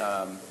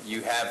 that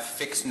you have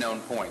fixed known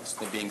points,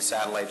 they being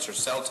satellites or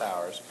cell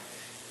towers.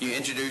 You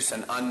introduce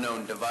an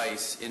unknown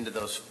device into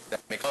those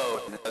that make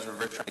code, and it does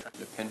reverse triangulation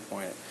to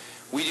pinpoint it.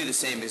 We do the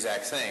same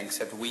exact thing,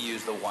 except we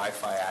use the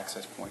Wi-Fi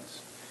access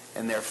points.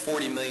 And there are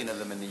 40 million of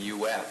them in the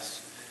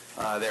U.S.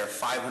 There are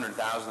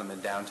 500,000 of them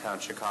in downtown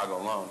Chicago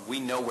alone.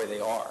 We know where they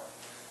are.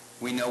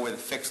 We know where the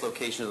fixed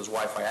location of those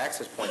Wi-Fi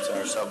access points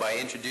are. So by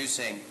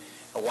introducing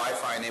a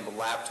Wi-Fi enabled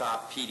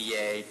laptop,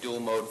 PDA, dual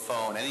mode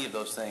phone, any of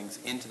those things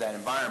into that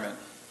environment,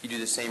 you do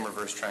the same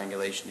reverse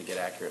triangulation to get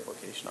accurate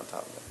location on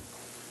top of it.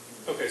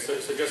 Okay, so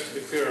just to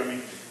be clear, I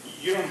mean,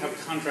 you don't have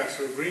contracts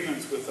or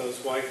agreements with those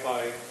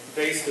Wi-Fi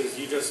bases.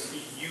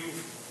 You've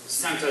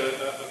sent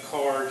a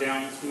car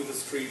down through the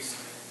streets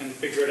and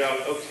figured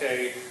out,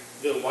 okay,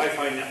 the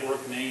Wi-Fi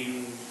network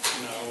name,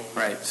 you know.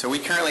 Right. So we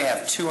currently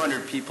have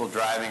 200 people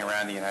driving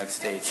around the United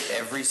States,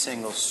 every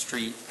single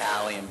street,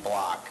 alley, and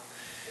block,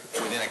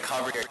 within a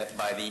coverage that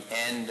by the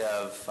end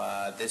of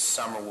this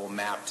summer will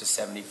map to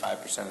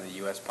 75% of the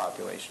U.S.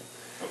 population.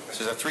 Okay.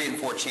 So there's a 3 in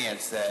 4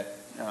 chance that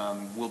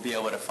we'll be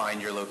able to find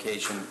your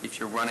location if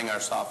you're running our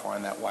software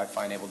on that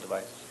Wi-Fi enabled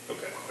device.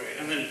 Okay, great.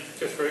 And then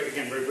just very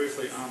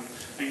briefly, I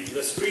mean,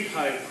 the Street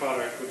Hive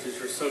product, which is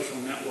your social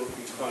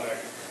networking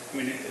product, I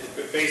mean,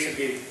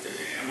 basically,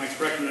 am I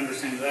correct in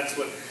understanding that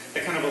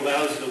kind of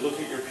allows you to look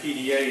at your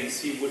PDA and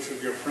see which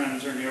of your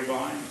friends are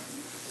nearby?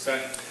 Is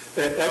that?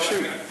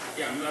 Actually,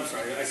 I'm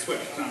sorry, I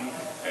switched.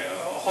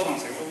 Hold on a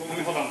second. Let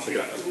me hold on a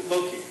second.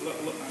 Loki.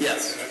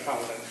 Yes. I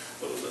apologize.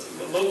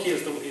 Loki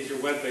is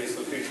your web-based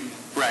location.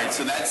 Right,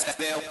 so that's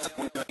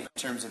available in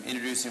terms of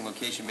introducing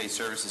location-based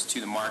services to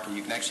the market.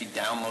 You can actually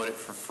download it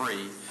for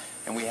free,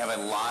 and we have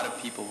a lot of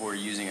people who are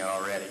using it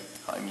already.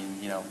 I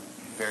mean, you know,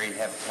 very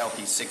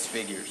healthy 6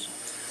 figures.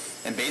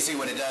 And basically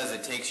what it does,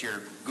 it takes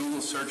your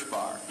Google search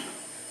bar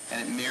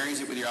and it marries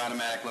it with your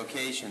automatic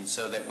location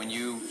so that when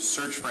you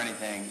search for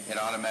anything, it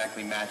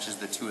automatically matches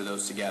the 2 of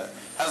those together.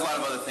 It has a lot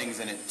of other things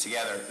in it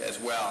together as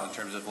well in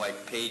terms of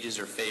like pages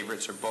or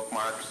favorites or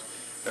bookmarks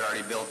that are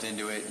already built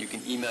into it. You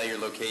can email your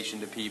location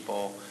to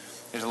people.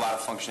 There's a lot of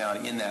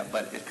functionality in that,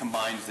 but it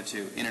combines the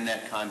 2,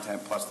 internet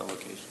content plus the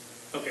location.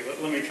 Okay,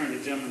 let me turn to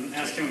Jim and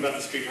ask him about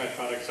the Street Hive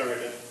product. Sorry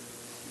to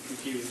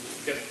confuse,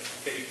 get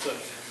you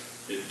clipped.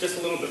 Just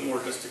a little bit more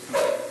just to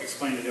kind of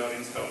explain to the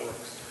audience how it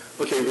works.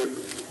 okay,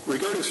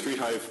 regarding Street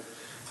Hive,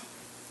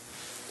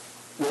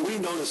 what we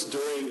noticed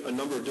during a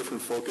number of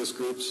different focus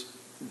groups,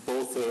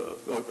 both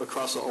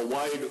across a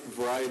wide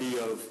variety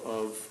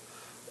of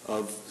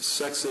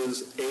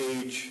sexes,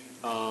 age,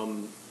 where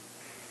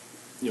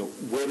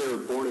they were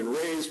born and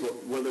raised,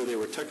 whether they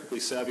were technically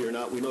savvy or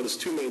not, we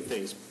noticed 2 main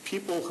things.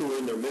 People who are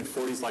in their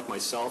mid-40s, like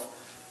myself,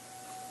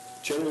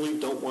 generally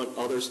don't want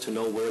others to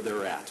know where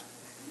they're at.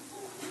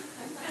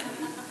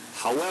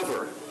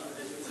 However,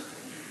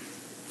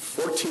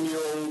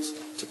 14-year-olds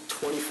to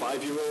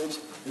 25-year-olds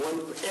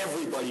want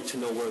everybody to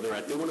know where they're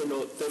at. They want to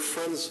know their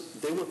friends.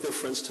 They want their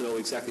friends to know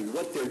exactly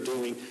what they're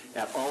doing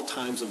at all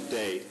times of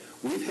day.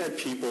 We've had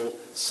people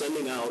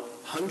sending out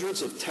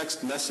hundreds of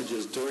text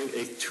messages during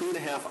a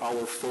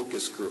 2.5-hour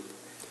focus group.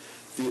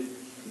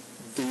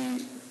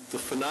 The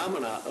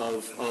phenomena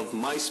of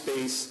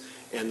MySpace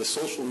and the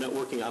social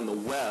networking on the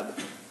web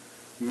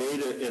made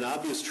it an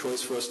obvious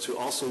choice for us to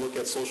also look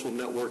at social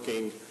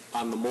networking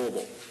on the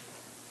mobile.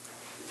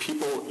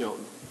 People,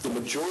 the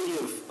majority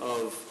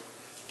of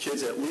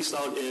kids, at least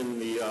out in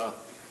the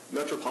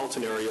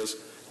metropolitan areas,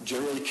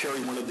 generally carry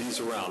one of these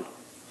around.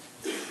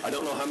 I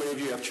don't know how many of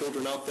you have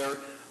children out there.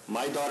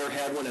 My daughter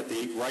had one at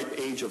the ripe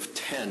age of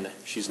 10.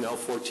 She's now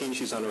 14.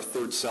 She's on her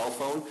 3rd cell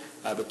phone.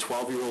 I have a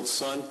 12-year-old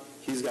son.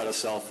 He's got a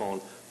cell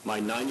phone. My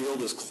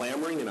 9-year-old is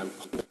clamoring, and I'm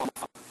putting him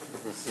off.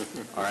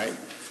 All right?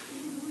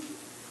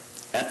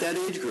 At that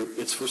age group,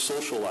 it's for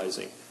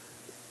socializing.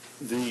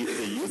 The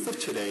youth of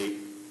today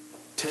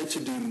tend to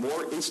do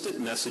more instant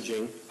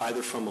messaging,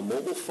 either from a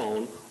mobile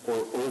phone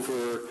or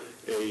over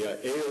a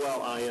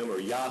AOL IM or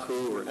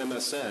Yahoo or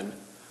MSN,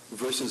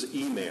 versus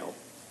email.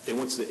 They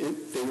want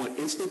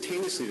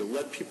instantaneously to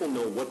let people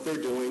know what they're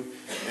doing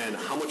and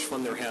how much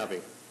fun they're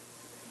having.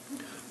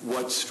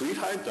 What Street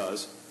Hive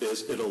does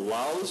is it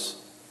allows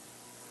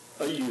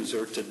a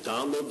user to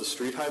download the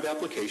Street Hive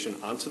application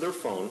onto their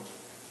phone,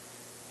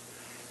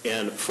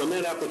 and from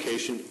that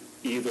application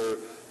either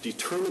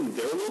determine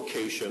their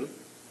location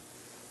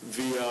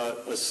via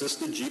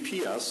assisted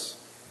GPS,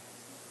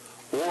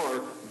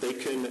 or they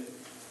can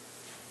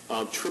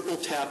triple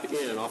tap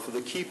in off of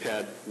the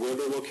keypad where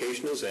their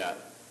location is at.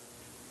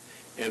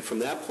 And from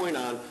that point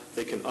on,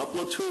 they can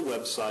upload to a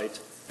website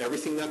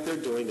everything that they're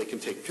doing. They can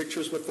take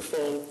pictures with the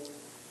phone.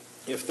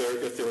 If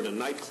they're in a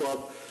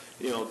nightclub,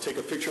 take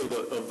a picture of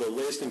the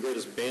latest and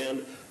greatest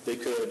band. They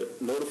could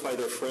notify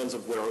their friends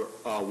of where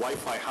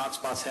Wi-Fi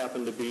hotspots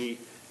happen to be.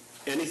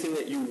 Anything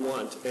that you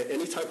want,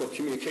 any type of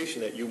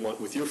communication that you want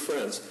with your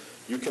friends,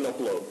 you can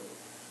upload.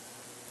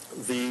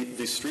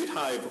 The Street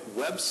Hive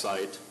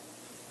website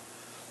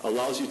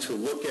allows you to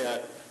look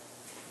at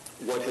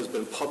what has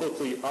been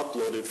publicly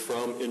uploaded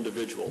from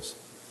individuals.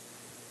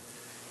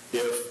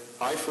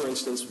 If I, for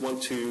instance,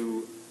 want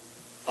to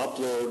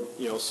upload,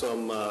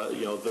 some,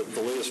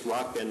 the latest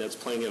rock band that's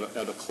playing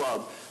at a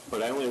club,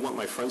 but I only want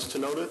my friends to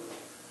note it,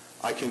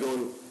 I can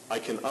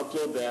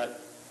upload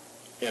that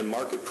and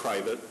mark it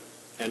private,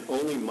 and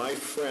only my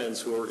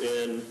friends who are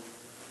in,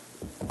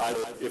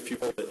 if you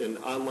will, an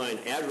online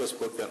address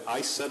book that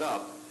I set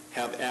up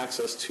have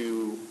access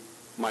to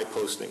my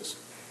postings.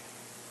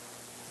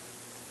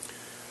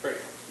 Great,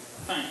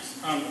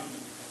 thanks.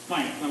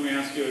 Mike, let me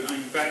ask you,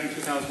 back in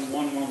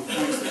 2001, one of the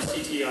points that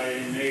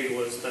CTIA made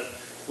was that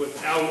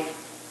without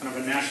kind of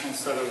a national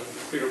set of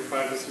clear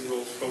privacy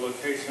rules for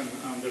location,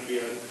 there'd be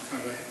a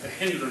kind of a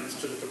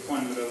hindrance to the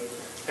deployment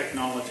of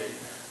technology,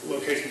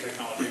 location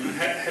technology.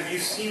 Have you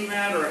seen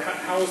that, or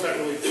how has that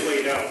really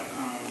played out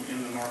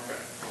in the market?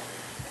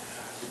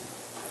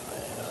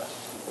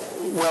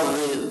 Well,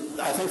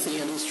 I think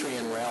the industry,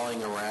 in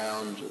rallying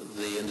around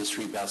the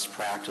industry best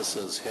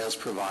practices, has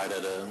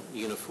provided a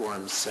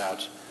uniform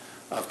set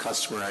of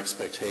customer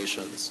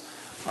expectations.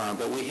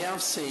 But we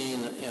have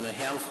seen in a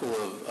handful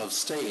of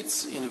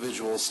states,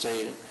 individual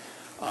state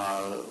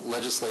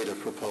legislative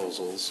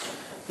proposals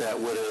that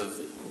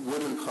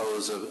would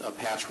impose a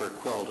patchwork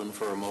quilt, and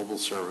for a mobile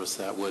service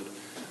that would,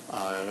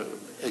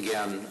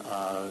 again,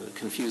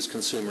 confuse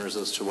consumers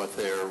as to what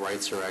their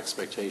rights or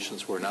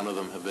expectations were. None of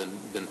them have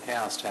been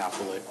passed,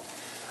 happily.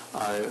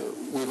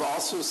 We've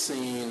also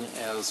seen,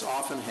 as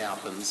often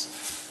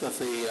happens, that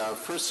the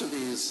first of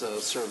these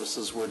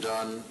services were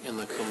done in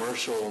the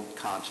commercial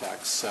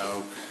context.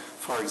 So,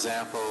 for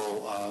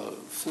example,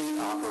 fleet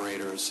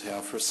operators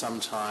have for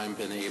some time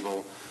been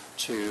able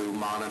to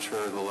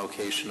monitor the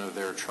location of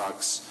their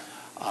trucks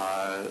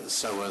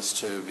so as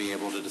to be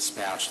able to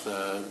dispatch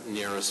the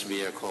nearest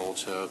vehicle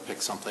to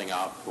pick something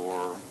up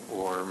or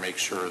make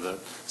sure that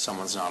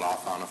someone's not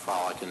off on a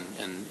frolic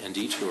and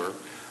detour,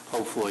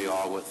 hopefully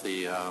all with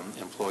the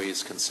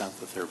employees' consent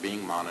that they're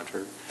being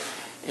monitored.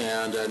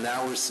 And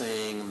now we're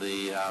seeing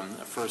the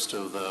first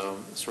of the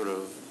sort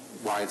of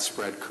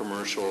widespread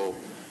commercial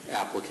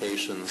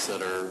applications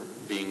that are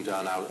being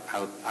done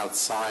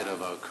outside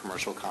of a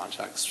commercial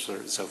context,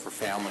 so for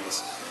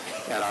families.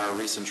 At our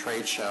recent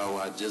trade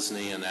show,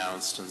 Disney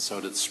announced, and so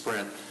did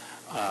Sprint,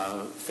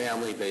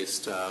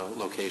 family-based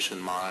location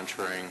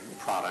monitoring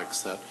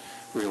products that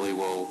really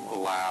will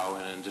allow,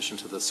 in addition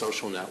to the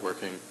social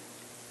networking,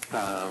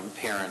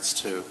 parents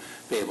to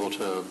be able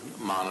to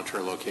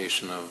monitor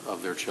location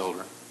of their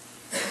children.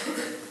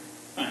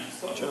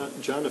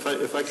 John,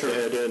 if I can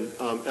add in,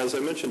 as I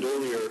mentioned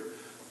earlier,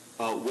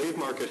 Wave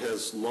Market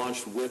has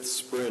launched with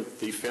Sprint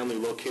the Family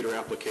Locator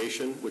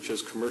application, which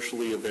is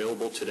commercially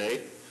available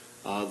today.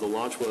 The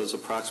launch was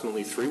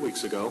approximately 3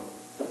 weeks ago,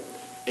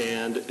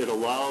 and it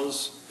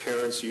allows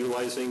parents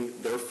utilizing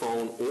their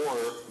phone or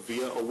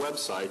via a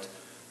website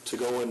to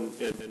go and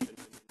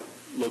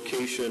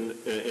location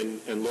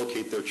and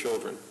locate their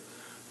children.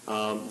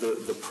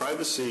 The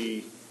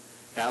privacy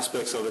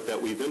aspects of it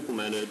that we've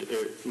implemented,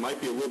 it might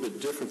be a little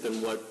bit different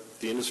than what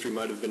the industry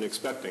might have been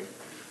expecting.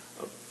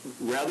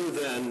 Rather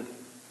than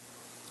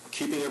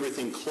keeping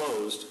everything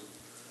closed,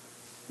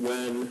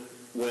 when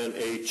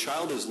a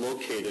child is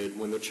located,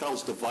 when the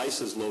child's device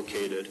is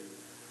located,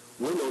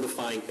 we're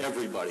notifying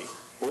everybody,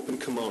 open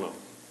kimono.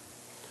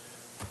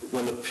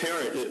 When the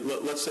parent,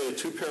 let's say a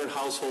two-parent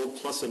household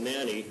plus a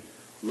nanny,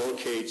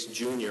 locates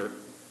Junior,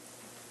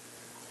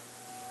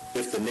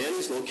 if the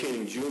nanny's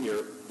locating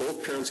Junior,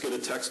 both parents get a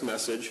text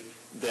message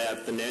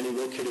that the nanny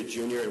located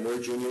Junior and where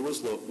Junior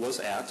was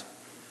at,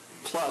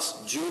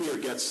 plus Junior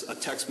gets a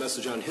text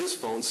message on his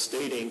phone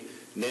stating,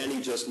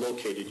 nanny just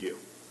located you.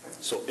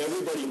 So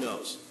everybody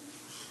knows.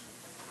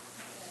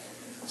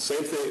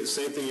 Same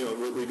thing,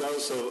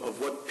 regardless of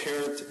what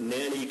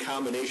parent-nanny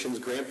combinations,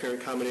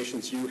 grandparent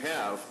combinations you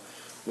have,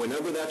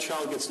 whenever that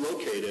child gets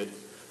located,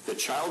 the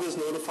child is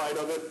notified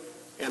of it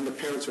and the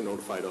parents are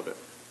notified of it.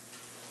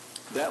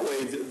 That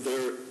way,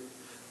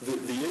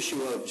 the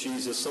issue of,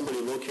 geez, is somebody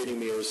locating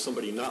me or is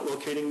somebody not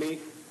locating me,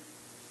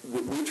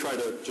 we try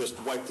to just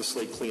wipe the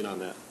slate clean on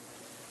that.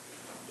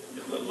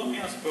 Let me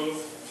ask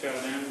both Chad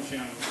and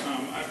Jim.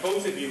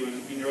 Both of you,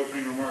 in your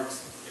opening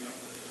remarks,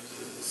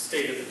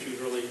 stated that you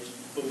really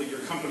believe, your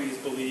companies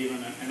believe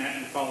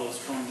and follow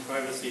strong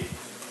privacy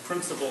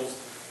principles.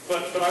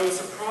 But I was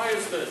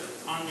surprised that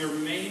on your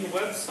main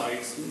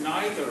websites,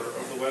 neither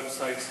of the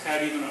websites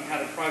had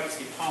a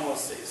privacy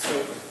policy.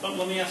 So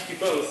let me ask you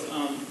both.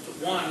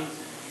 One,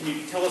 can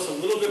you tell us a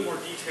little bit more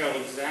detail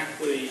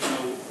exactly,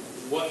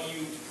 what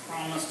you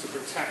promise to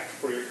protect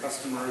for your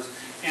customers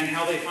and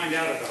how they find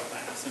out about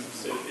that,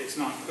 since it's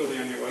not clearly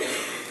on your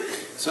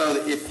website?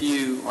 So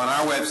on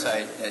our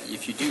website,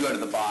 if you do go to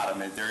the bottom,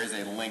 there is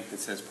a link that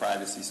says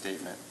privacy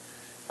statement.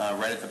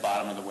 Right at the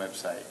bottom of the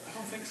website. I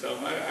don't think so.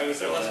 I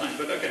was there last night,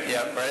 but okay.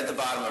 Yeah, right at the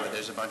bottom of it,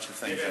 there's a bunch of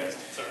things there.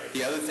 Sorry.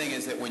 The other thing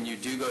is that when you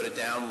do go to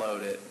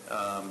download it,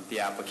 the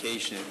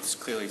application, it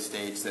clearly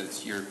states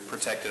that you're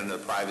protected under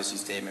the privacy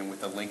statement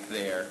with a link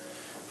there,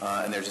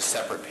 and there's a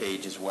separate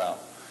page as well.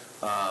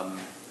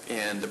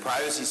 And the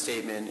privacy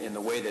statement, in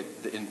the way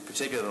that, in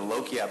particular, the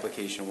Loki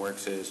application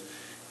works is,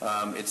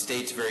 it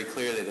states very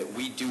clearly that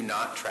we do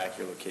not track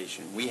your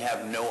location. We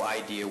have no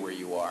idea where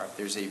you are.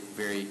 There's a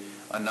very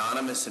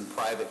anonymous and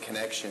private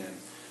connection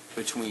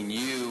between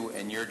you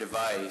and your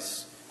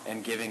device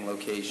and giving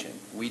location.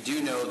 We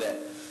do know that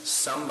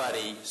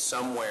somebody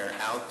somewhere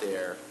out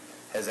there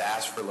has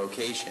asked for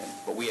location,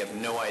 but we have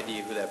no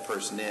idea who that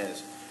person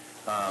is.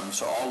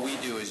 So all we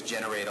do is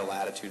generate a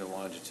latitude and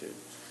longitude.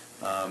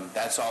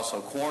 That's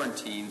also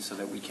quarantined so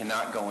that we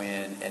cannot go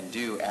in and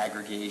do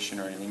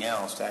aggregation or anything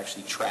else to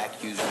actually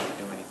track users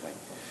or do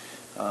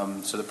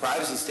anything. So the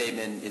privacy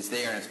statement is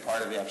there, and it's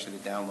part of the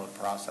download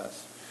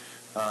process.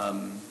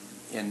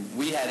 And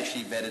we had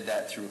actually vetted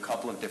that through a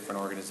couple of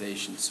different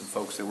organizations, some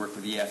folks that work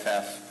with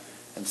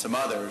EFF and some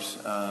others,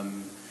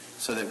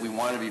 so that we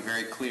want to be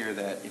very clear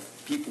that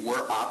if people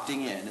were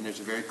opting in, and there's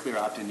a very clear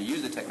opt-in to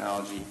use the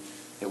technology,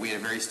 that we had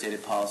a very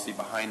stated policy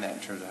behind that in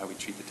terms of how we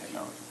treat the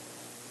technology.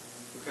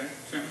 Okay.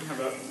 Jim, how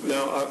about?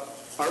 Now,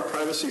 our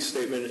privacy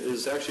statement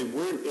is actually,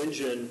 we're an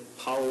engine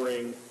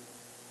powering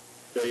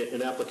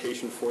an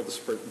application for the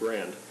Sprint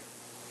brand.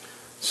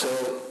 So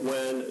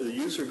when the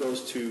user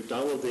goes to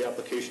download the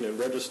application and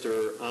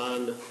register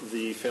on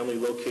the Family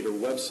Locator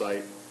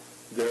website,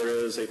 there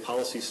is a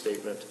policy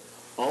statement.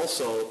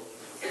 Also,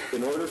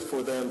 in order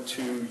for them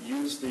to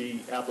use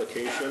the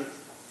application,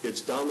 it's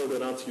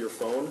downloaded onto your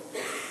phone.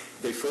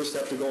 They first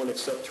have to go and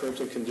accept terms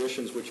and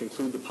conditions, which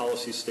include the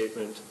policy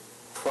statement,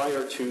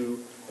 prior to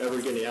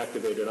ever getting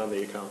activated on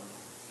the account.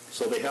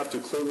 So they have to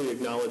clearly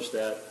acknowledge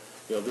that,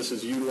 this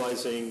is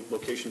utilizing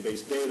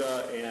location-based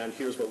data, and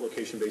here's what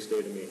location-based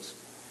data means.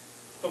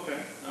 Okay.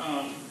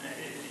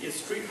 Is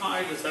Street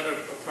Hive, is that a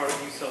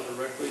product you sell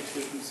directly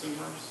to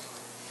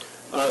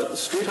consumers?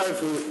 Street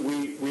Hive,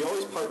 we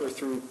always partner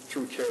through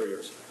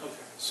carriers. Okay.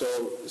 So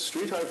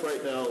Street Hive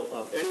right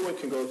now, anyone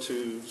can go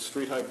to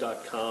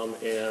streethive.com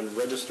and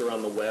register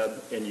on the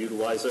web and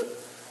utilize it.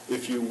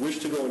 If you wish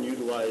to go and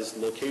utilize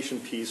location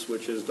piece,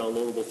 which is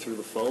downloadable through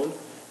the phone,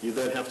 you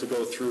then have to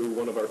go through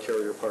one of our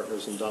carrier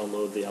partners and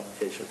download the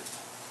application.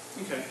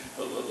 Okay.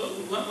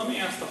 Let me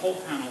ask the whole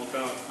panel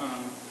about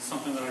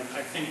something that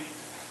I think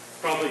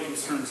probably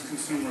concerns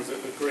consumers a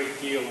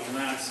great deal, and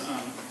that's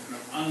kind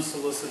of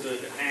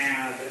unsolicited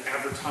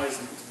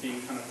advertisements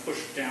being kind of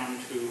pushed down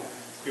to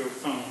your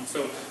phone.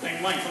 So,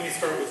 Mike, let me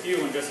start with you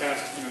and just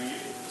ask,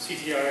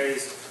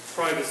 CTIA's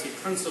privacy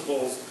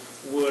principles,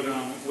 would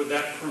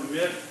that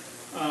permit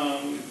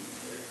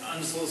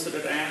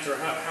unsolicited ads, or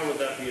how would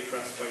that be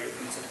addressed by your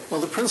principles?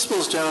 Well, the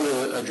principles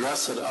don't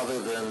address it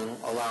other than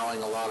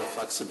allowing a lot of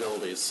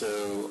flexibility.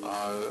 So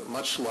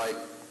much like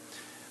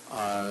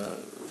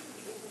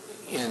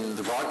in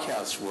the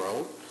broadcast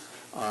world,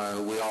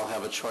 we all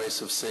have a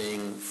choice of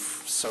seeing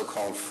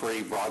so-called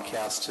free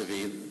broadcast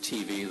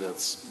TV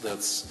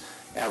that's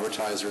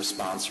advertiser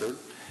sponsored.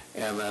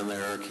 And then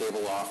there are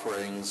cable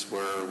offerings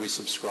where we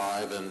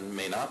subscribe and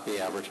may not be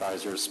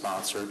advertiser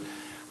sponsored.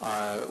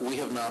 We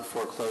have not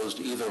foreclosed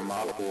either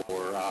model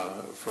or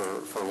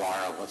for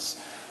wireless,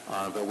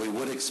 but we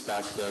would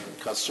expect that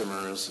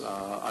customers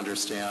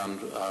understand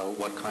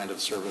what kind of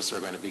service they're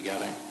going to be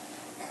getting.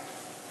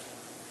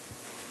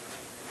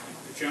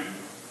 Jim?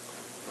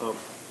 Well,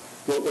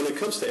 when it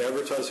comes to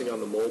advertising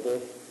on the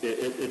mobile,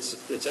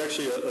 it's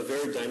actually a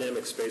very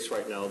dynamic space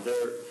right now.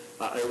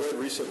 I read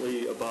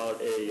recently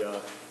about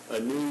a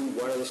new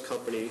wireless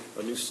company,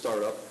 a new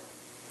startup,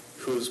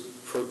 who's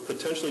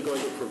potentially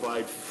going to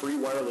provide free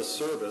wireless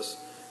service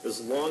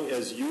as long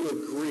as you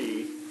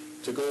agree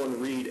to go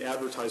and read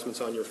advertisements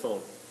on your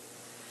phone.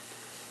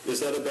 Is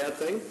that a bad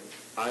thing?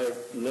 I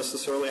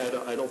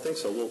don't think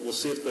so. We'll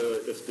see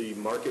if the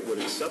market would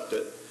accept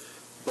it.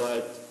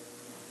 But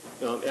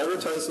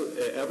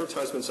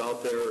advertisements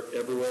out there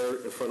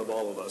everywhere in front of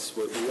all of us.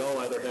 We all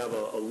either have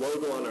a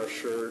logo on our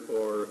shirt,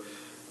 or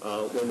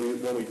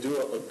when we do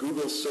a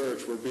Google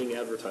search, we're being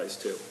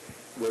advertised to.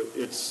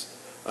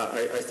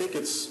 I think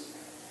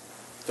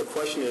the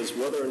question is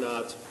whether or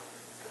not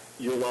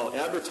you allow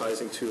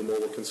advertising to a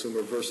mobile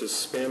consumer versus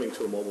spamming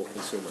to a mobile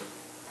consumer.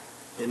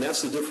 And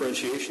that's the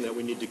differentiation that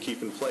we need to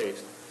keep in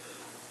place.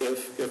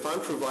 If I'm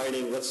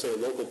providing, let's say, a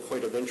local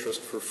point of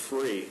interest for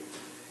free,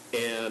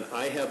 and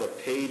I have a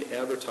paid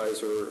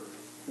advertiser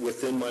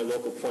within my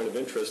local point of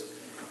interest,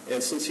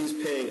 and since he's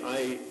paying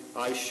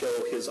I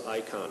show his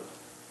icon.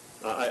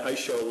 I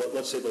show,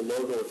 let's say, the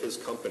logo of his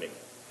company.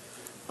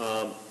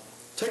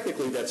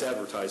 Technically, that's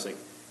advertising.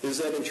 Is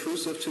that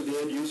intrusive to the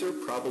end user?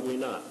 Probably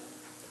not.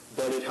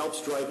 But it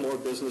helps drive more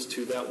business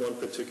to that one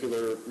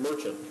particular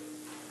merchant.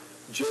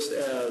 Just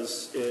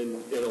as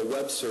in a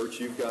web search,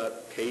 you've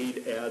got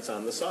paid ads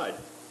on the side.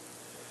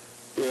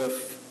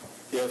 If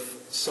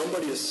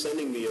somebody is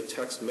sending me a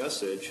text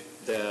message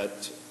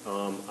that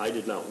I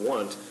did not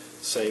want,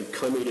 saying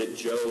come eat at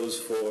Joe's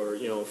for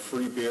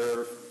free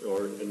beer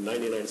or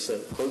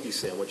 99-cent hoagie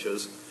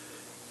sandwiches,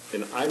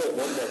 and I don't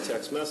want that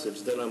text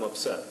message, then I'm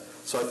upset.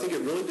 So I think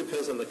it really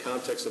depends on the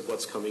context of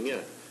what's coming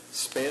in.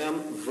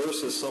 Spam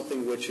versus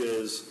something which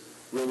is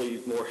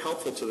really more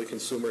helpful to the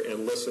consumer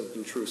and less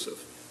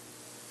intrusive.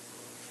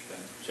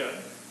 Okay. Joe?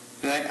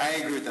 I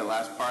agree with the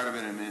last part of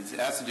it. I mean, it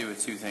has to do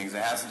with two things.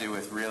 It has to do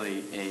with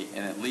really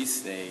at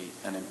least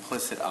an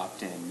implicit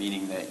opt-in,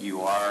 meaning that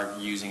you are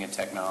using a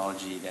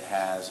technology that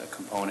has a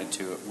component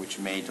to it which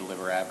may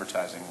deliver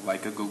advertising,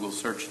 like a Google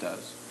search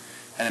does.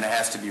 And then it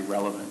has to be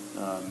relevant.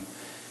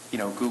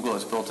 Google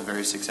has built a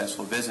very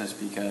successful business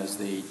because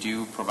they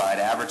do provide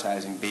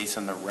advertising based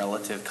on the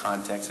relative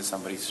context of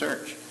somebody's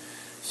search.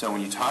 So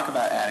when you talk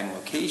about adding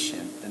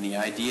location, then the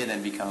idea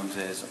then becomes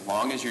as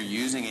long as you're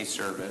using a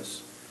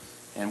service,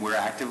 and we're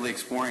actively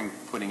exploring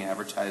putting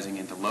advertising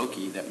into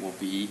Loki that will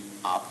be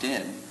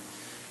opt-in.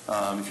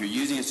 If you're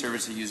using a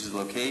service that uses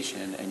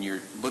location and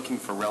you're looking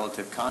for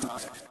relative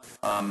context,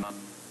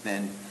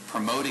 then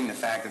promoting the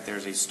fact that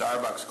there's a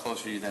Starbucks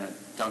closer to you than a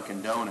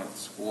Dunkin'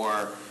 Donuts,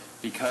 or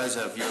because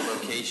of your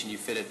location you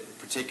fit a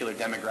particular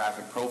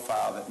demographic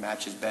profile that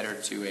matches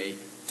better to a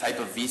type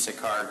of Visa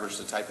card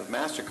versus a type of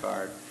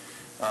MasterCard,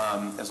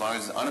 as long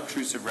as it's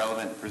unobtrusive,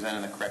 relevant, and presented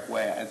in the correct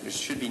way, there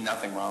should be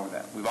nothing wrong with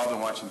that. We've all been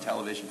watching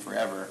television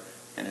forever,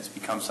 and it's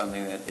become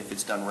something that, if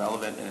it's done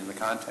relevant and in the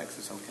context,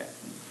 it's okay.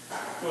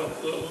 Well,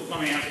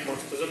 let me ask more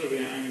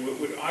specifically. I mean,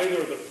 would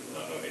either of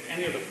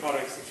any of the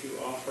products that you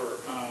offer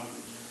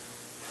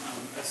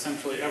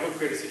essentially ever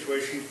create a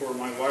situation where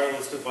my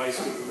wireless device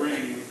would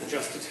ring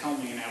just to tell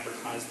me an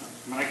advertisement?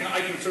 I mean,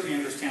 I can certainly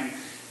understand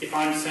if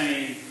I'm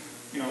saying,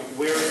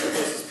 where is the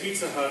closest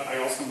Pizza Hut, I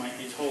also might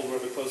be told where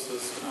the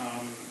closest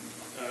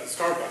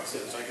Starbucks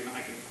is.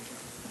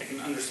 I can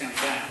understand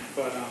that,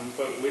 but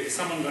is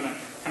someone going to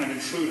kind of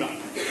intrude on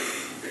me?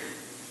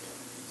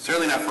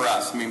 Certainly not for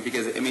us.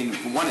 Because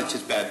one, it's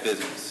just bad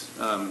business.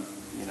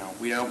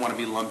 We don't want to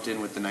be lumped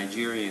in with the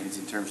Nigerians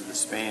in terms of the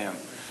spam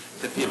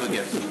that people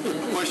get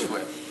pushed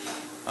with.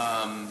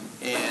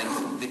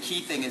 And the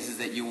key thing is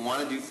that you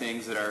want to do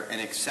things that are an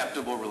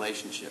acceptable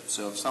relationship.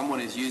 So if someone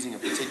is using a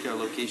particular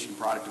location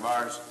product of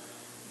ours,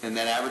 then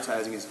that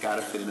advertising has got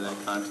to fit into that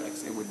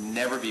context. It would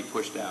never be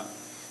pushed out.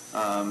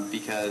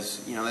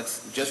 Because,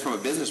 that's just from a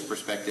business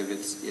perspective,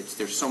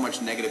 there's so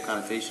much negative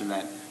connotation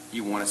that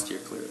you want to steer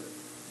clear of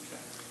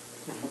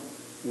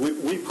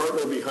it. We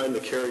partner behind the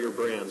carrier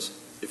brands.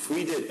 If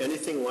we did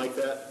anything like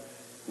that,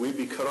 we'd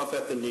be cut off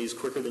at the knees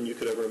quicker than you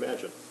could ever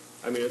imagine.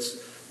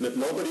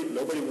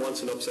 Nobody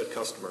wants an upset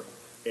customer,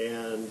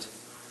 and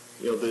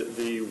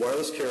the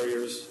wireless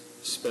carriers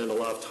spend a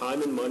lot of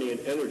time and money and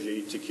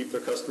energy to keep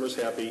their customers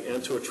happy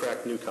and to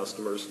attract new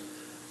customers,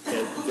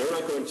 and they're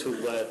not going to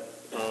let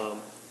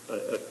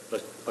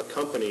a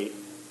company,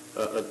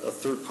 a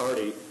third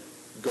party,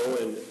 go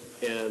in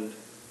and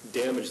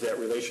damage that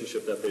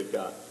relationship that they've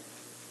got.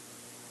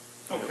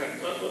 Okay,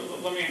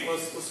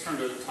 let's turn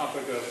to the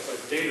topic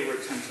of data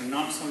retention.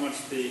 Not so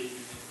much the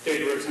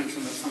data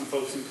retention that some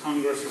folks in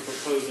Congress are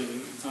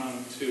proposing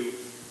to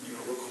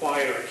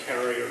require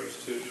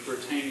carriers to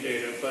retain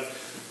data, but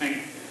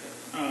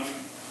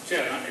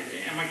Jed,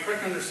 am I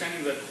correct in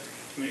understanding that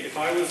if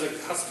I was a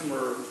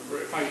customer, or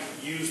if I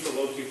used a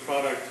Loki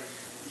product,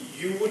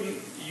 you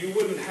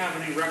wouldn't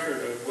have any record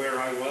of where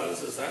I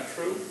was? Is that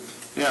true?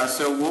 Yeah,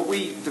 so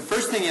the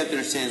first thing you have to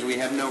understand is we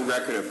have no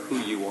record of who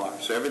you are.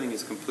 So everything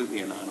is completely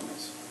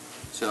anonymous.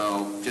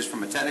 So just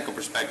from a technical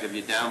perspective,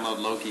 you download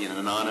Loki and an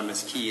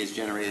anonymous key is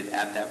generated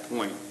at that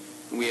point.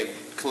 And we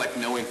collect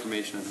no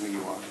information on who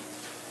you are.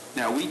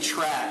 Now, we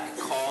track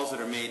calls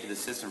that are made to the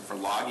system for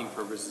logging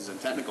purposes and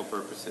technical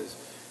purposes.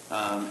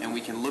 And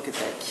we can look at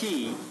that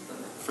key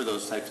for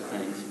those types of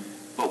things.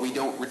 But we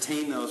don't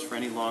retain those for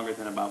any longer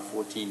than about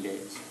 14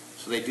 days.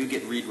 So they do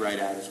get read-write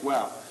out as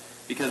well.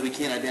 Because we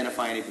can't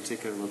identify any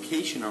particular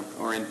location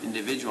or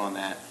individual on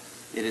that,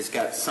 it has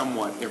got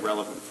somewhat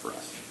irrelevant for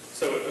us.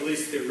 So at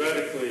least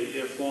theoretically,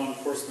 if law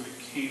enforcement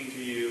came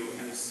to you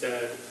and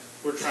said,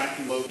 we're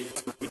tracking Loki,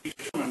 we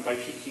determined by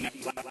peeking at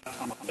his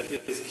laptop that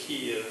his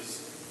key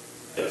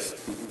is this,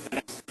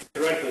 and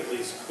theoretically at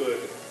least could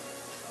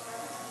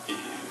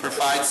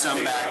provide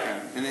some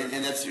background.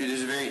 And there's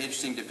a very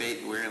interesting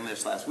debate we were in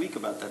this last week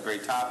about that very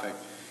topic,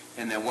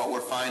 and that what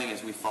we're finding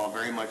is we fall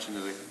very much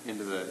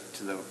into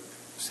the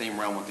same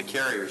realm with the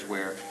carriers,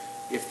 where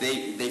if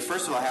they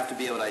first of all have to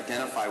be able to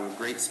identify with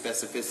great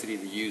specificity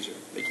the user.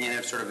 They can't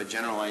have sort of a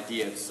general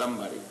idea of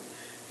somebody.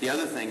 The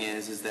other thing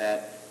is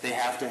that they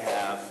have to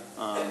have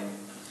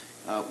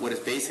what is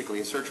basically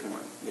a search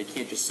warrant. They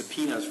can't just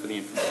subpoena us for the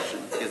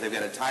information because they've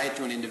got to tie it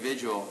to an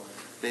individual.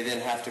 They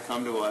then have to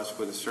come to us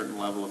with a certain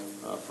level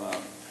of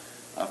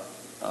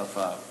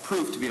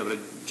proof to be able to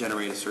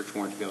generate a search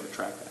warrant to be able to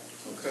track that.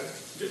 Okay.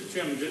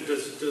 Jim,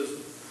 does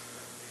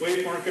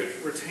Wave Market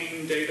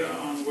retain data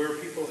on where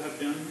people have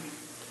been?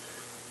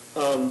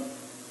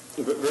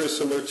 Very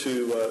similar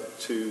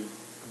to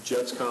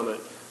Jed's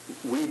comment.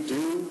 We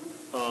do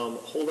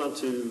hold on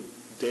to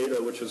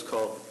data which is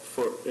called,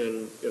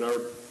 in our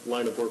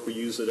line of work, we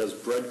use it as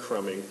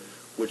breadcrumbing,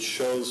 which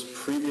shows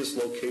previous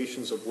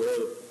locations of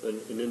where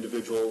an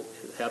individual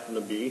happened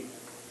to be.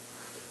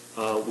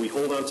 We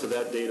hold on to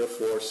that data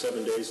for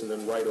 7 days and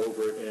then write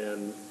over it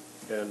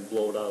and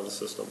blow it out of the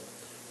system.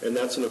 And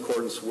that's in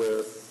accordance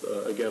with,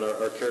 again,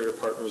 our carrier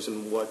partners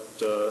and what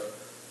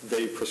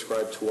they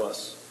prescribe to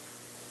us.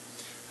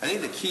 I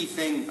think the key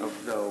thing,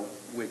 though,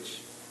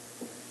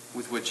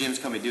 with what Jim's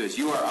coming to do is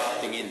you are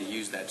opting in to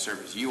use that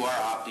service. You are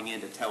opting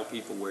in to tell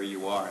people where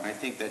you are. And I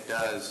think that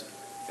does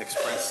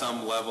express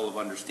some level of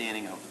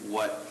understanding of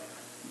what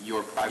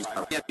your privacy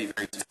is. We have to be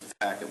very sensitive to the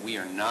fact that we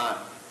are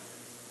not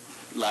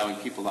allowing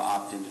people to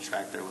opt in to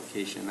track their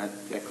location.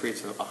 That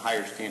creates a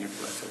higher standard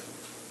for us.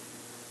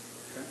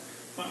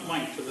 Okay.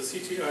 Mike, do the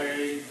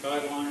CTIA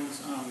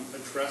guidelines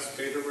address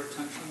data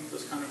retention,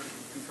 this kind of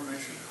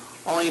information?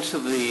 Only to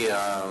the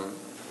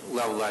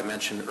level I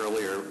mentioned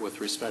earlier with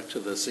respect to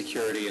the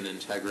security and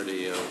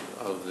integrity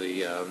of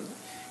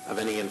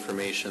any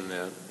information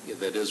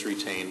that is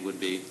retained would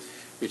be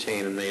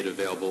retained and made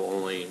available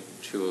only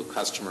to a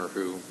customer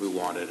who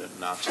wanted it,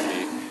 not to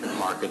be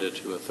marketed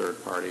to a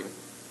third party.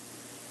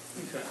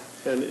 Okay.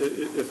 And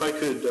if I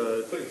could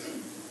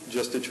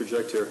just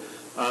interject here,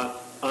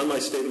 on my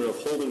statement of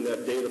holding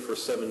that data for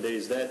 7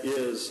 days, that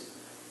is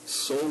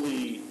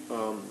solely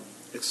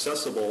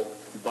accessible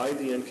by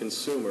the end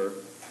consumer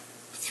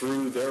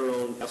through their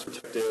own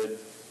protected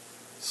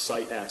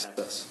site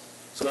access.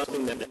 So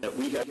nothing that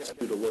we have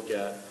to look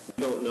at.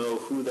 We don't know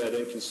who that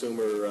end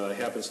consumer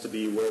happens to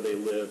be, where they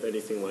live,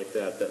 anything like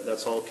that.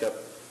 That's all kept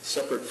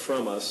separate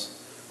from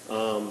us.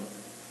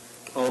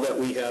 All that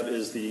we have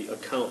is the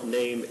account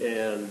name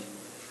and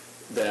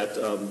that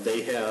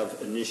they have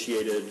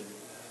initiated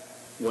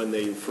when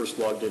they first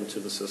logged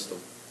into the system.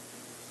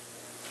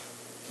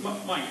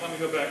 Mike, let me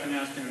go back and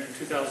ask you. In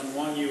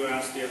 2001, you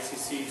asked the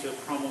FCC to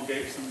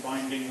promulgate some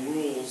binding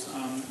rules.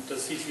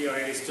 Does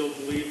CTIA still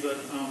believe that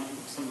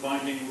some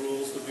binding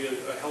rules would be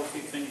a healthy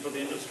thing for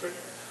the industry?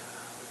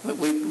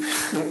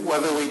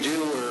 Whether we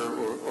do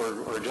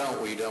or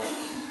don't, we don't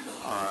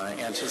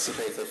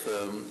anticipate that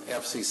the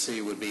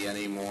FCC would be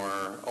any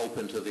more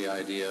open to the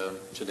idea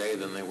today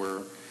than they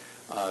were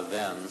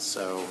then.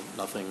 So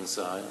nothing's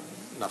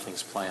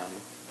planned.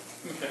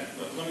 Okay.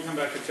 Let me come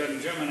back to Jed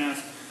and Jim and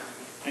ask.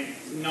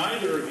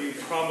 Neither of you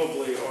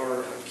probably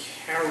are a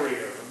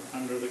carrier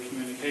under the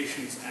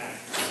Communications Act.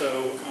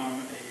 So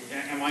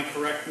am I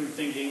correct in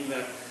thinking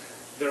that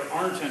there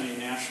aren't any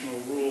national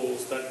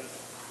rules that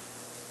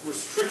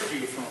restrict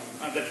you from,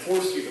 that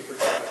force you to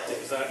protect?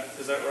 Is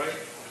that right?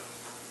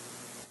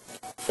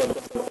 From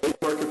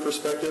a market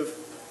perspective,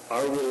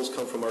 our rules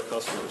come from our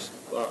customers.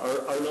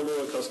 Our number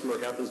one customer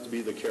happens to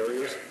be the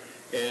carriers,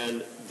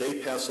 and they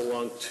pass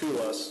along to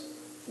us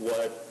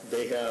what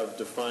they have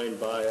defined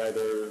by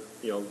either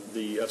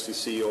the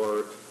FCC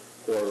or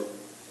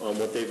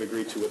what they've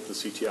agreed to with the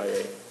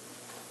CTIA.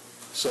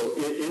 So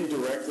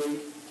indirectly,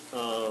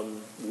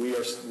 we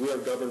are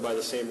governed by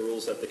the same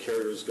rules that the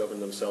carriers govern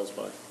themselves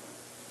by.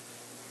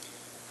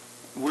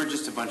 We're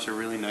just a bunch of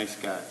really nice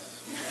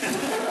guys.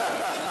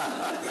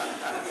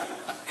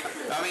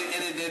 I mean,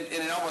 and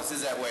it almost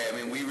is that way. I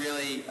mean, we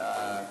really,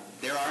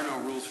 there are no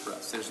rules for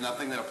us. There's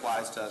nothing that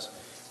applies to us.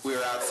 We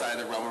are outside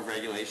the realm of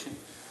regulation.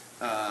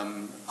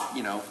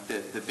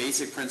 The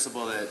basic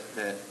principle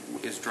that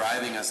is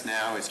driving us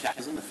now is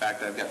capitalism, the fact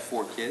that I've got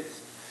 4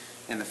 kids,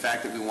 and the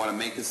fact that we want to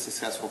make this a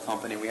successful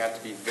company. We have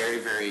to be very,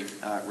 very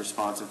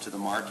responsive to the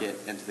market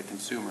and to the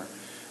consumer.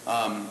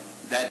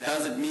 That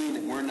doesn't mean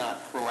that we're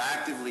not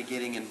proactively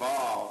getting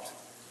involved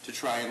to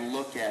try and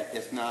look at,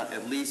 if not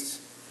at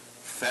least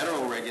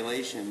federal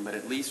regulation, but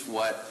at least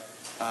what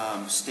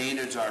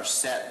standards are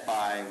set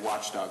by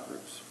watchdog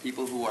groups,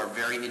 people who are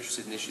very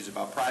interested in issues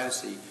about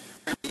privacy,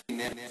 and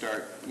then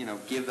start,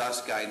 give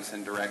us guidance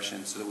and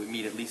direction so that we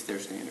meet at least their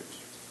standards.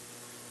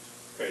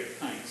 Great,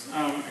 thanks.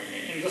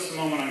 In just a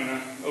moment, I'm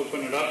going to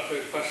open it up to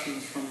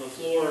questions from the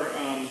floor.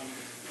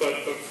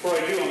 But before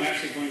I do, I'm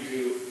actually going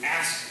to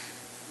ask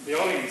the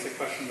audience a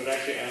question, but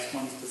actually ask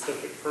one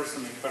specific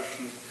person a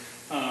question.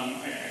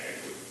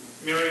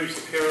 Miriam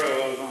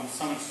Shapiro of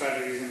Summit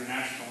Strategies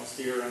International is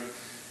here,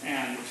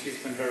 and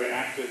she's been very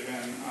active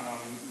in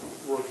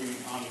working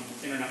on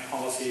internet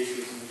policy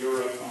issues in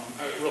Europe,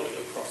 really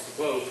across the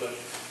globe.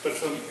 But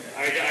so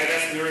I'd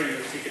ask Miriam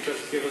if she could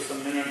just give us a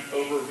minute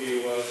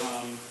overview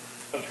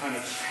of kind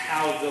of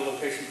how the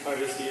location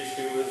privacy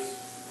issue is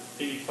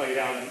being played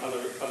out in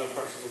other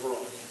parts of the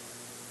world.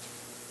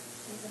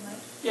 Is the mic?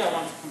 Yeah,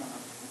 why don't you come on up?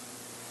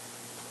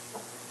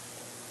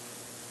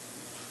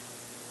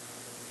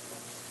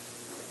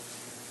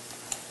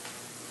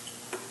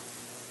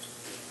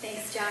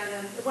 John,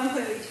 at one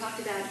point we talked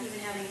about even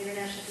having an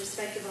international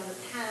perspective on the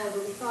panel,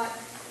 but we thought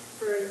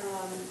for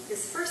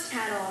this first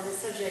panel on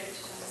this subject,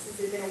 since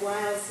it had been a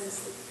while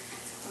since the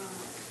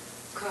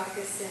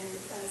caucus and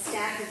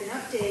staff had been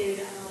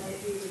updated,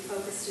 we would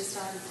focus just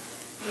on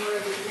more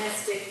of a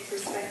domestic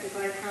perspective.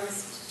 I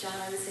promised John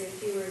I would say a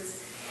few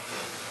words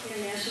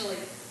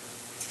internationally.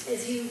 As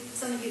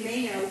some of you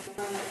may know,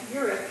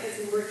 Europe has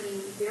been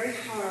working very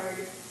hard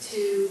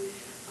to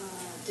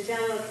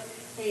develop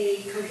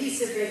a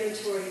cohesive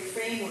regulatory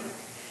framework,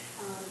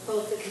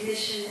 both the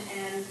Commission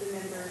and the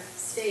member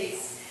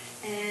states.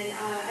 And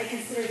I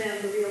consider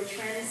them the real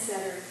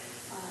trendsetter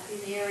in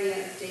the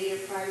area of data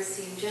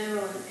privacy in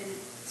general and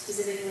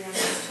specifically on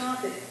this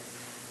topic.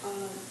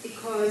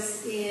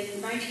 Because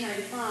in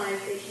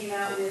 1995, they came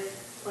out with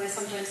what I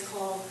sometimes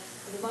call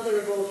the mother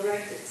of all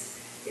directives.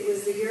 It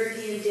was the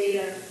European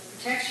Data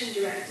Protection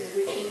Directive,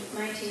 which in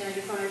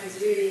 1995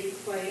 was really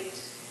quite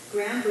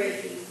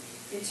groundbreaking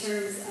in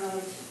terms of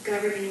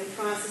governing the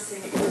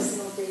processing of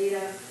personal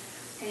data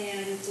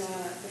and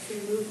the free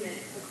movement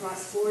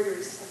across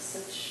borders of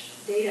such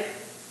data.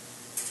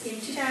 In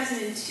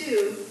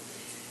 2002,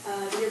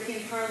 the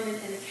European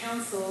Parliament and the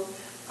Council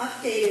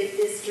updated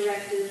this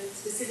directive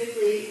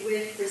specifically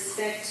with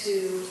respect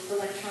to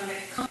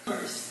electronic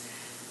commerce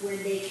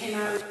when they came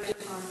out with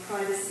it on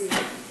privacy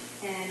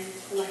and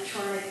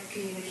electronic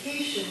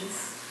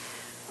communications.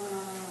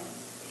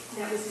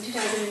 That was in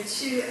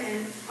 2002,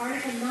 and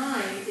Article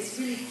 9 is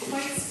really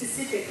quite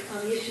specific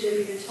on the issue that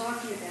we've been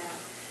talking about.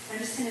 I'm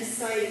just going to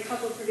cite a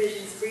couple of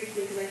provisions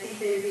briefly because I think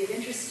they would be of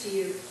interest to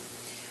you.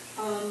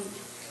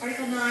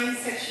 Article 9,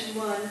 Section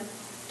 1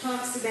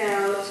 talks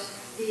about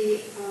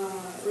the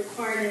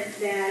requirement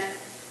that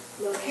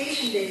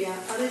location data,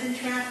 other than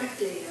traffic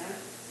data,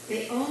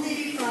 may only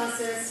be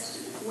processed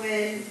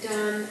when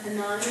done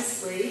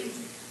anonymously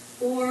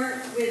or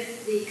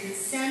with the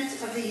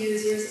consent of the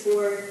users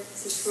or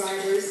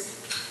subscribers,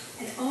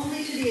 and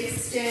only to the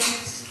extent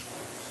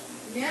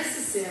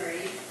necessary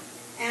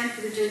and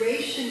for the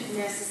duration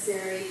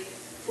necessary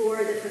for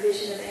the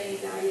provision of any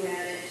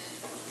value-added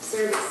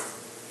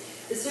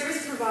service. The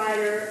service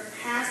provider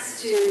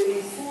has to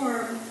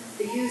inform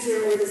the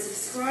user or the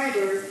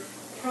subscriber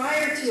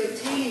prior to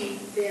obtaining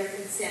their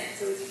consent,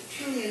 so it's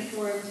truly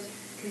informed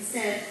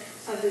consent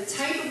of the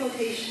type of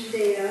location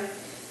data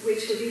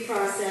which would be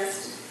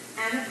processed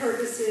and the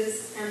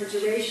purposes and the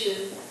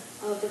duration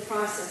of the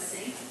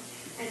processing,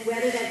 and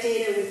whether that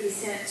data would be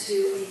sent to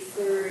a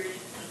third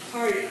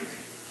party.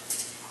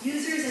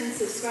 Users and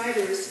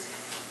subscribers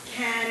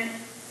can,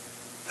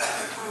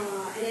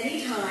 at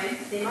any time,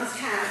 they must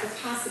have the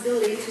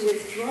possibility to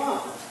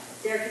withdraw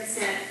their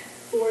consent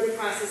for the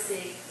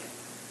processing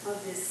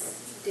of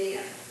this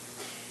data.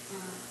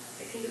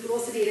 I think it would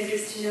also be of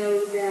interest to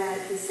know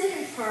that the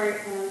second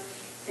part of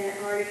that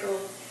article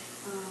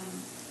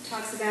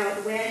talks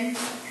about when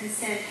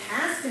consent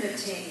has been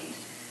obtained,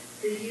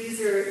 the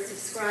user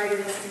subscriber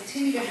must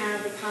continue to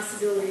have the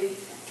possibility,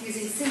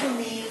 using simple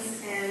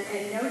means and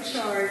at no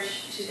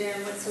charge to them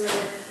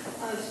whatsoever,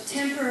 of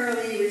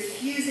temporarily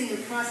refusing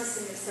the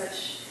processing of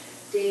such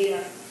data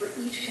for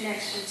each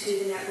connection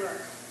to the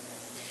network.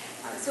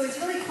 So it's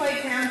really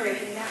quite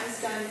groundbreaking. That was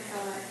done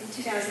in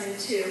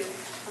 2002.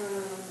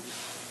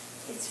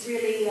 It's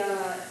really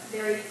a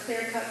very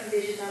clear-cut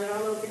provision, not at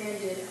all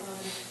open-ended, on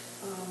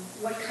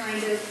what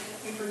kind of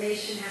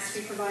information has to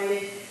be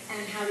provided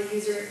and how the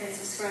user and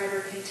subscriber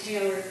can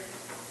tailor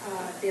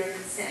their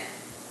consent.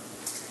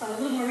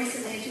 A little more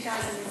recently, in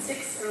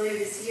 2006, earlier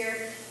this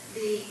year,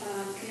 the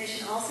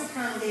Commission also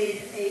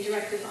promulgated a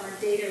directive on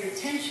data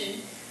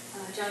retention.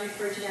 John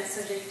referred to that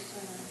subject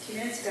a few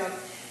minutes ago.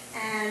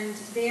 And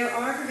there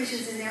are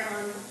provisions in there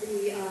on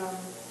the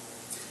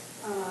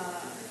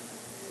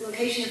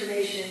location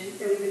information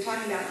that we've been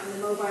talking about on the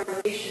mobile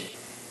location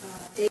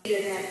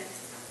data that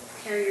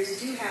carriers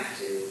do have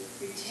to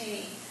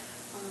retain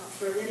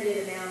for a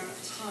limited amount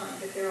of time,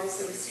 but there are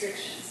also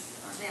restrictions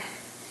on that.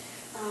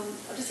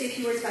 I'll just say a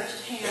few words about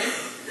Japan,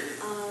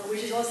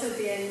 which has also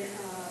been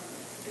at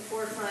the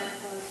forefront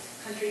of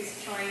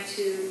countries trying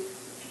to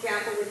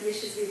grapple with the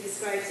issues we've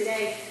described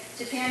today.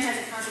 Japan has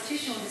a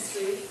constitutional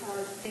history,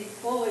 I think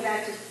all the way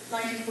back to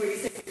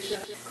 1946,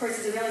 which of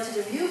course is a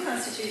relatively new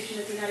constitution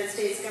that the United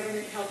States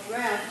government helped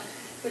draft,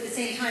 but at the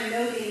same time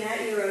nobody in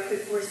that era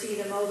could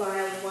foresee the mobile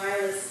and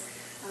wireless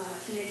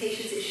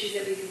communications issues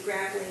that we've been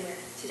grappling with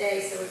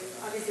today, so it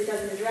obviously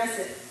doesn't address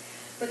it.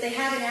 But they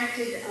have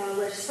enacted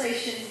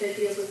legislation that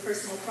deals with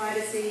personal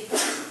privacy,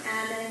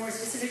 and then more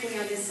specifically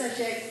on this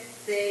subject,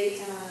 they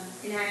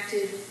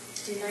enacted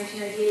in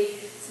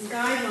 1998 some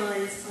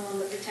guidelines on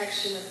the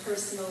protection of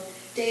personal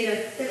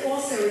data that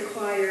also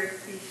require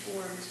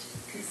informed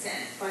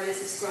consent by the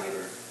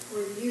subscriber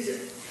or the user.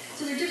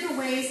 So there are different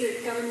ways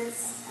that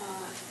governments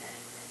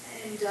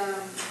and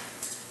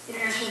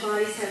international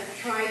bodies have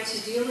tried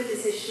to deal with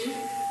this issue.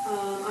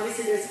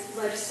 Obviously there's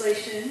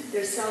legislation,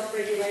 there's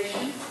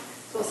self-regulation,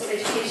 there's also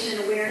education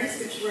and awareness,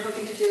 which we're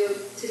hoping to do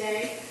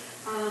today.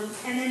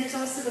 And then there's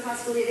also the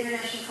possibility of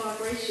international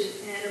cooperation.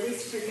 And at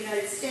least for the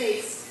United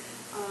States,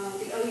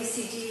 the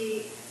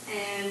OECD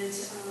and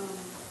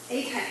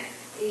APEC,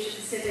 Asia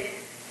Pacific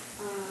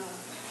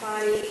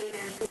body,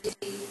 and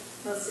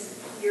most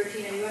of the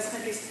European and U.S.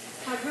 countries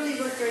have really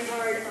worked very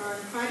hard on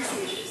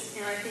privacy issues,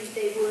 and I think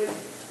they would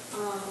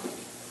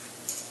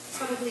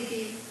probably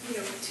be,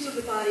 two of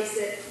the bodies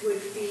that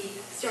would be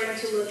starting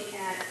to look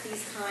at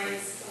these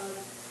kinds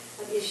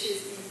of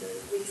issues in the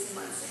weeks and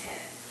months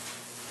ahead.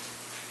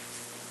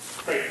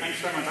 Great, thanks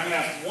very much. I'm going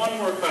to ask one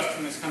more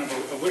question. It's kind of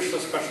a wish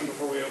list question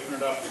before we open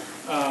it up.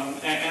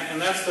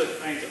 And that's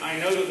that I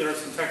know that there are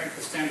some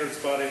technical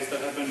standards bodies that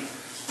have been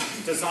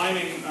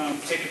designing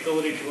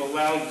capability to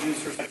allow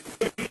users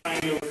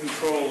granular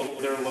control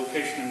of their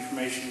location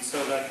information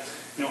so that,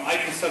 I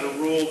can set a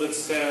rule that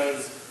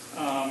says,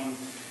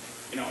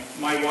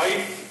 my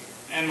wife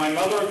and my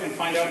mother can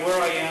find out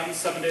where I am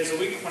 7 days a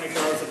week,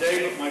 24 hours a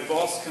day, but my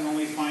boss can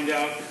only find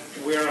out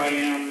where I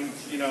am,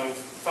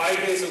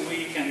 5 days a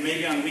week, and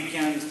maybe on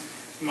weekends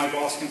my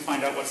boss can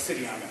find out what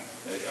city I'm in.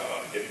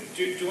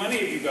 Do any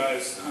of you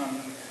guys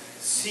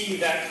see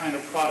that kind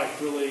of product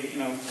really,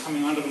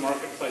 coming onto the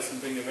marketplace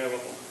and being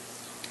available?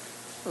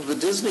 Well, the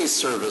Disney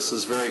service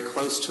is very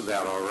close to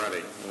that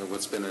already,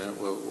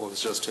 what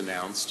was just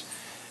announced.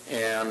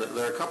 And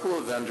there are a couple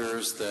of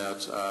vendors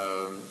that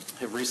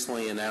have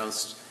recently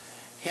announced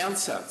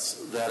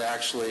handsets that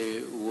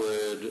actually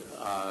would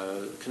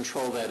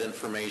control that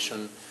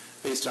information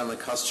based on the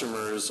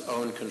customer's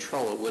own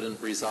control. It wouldn't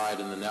reside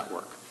in the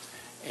network.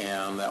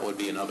 And that would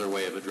be another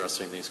way of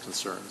addressing these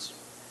concerns.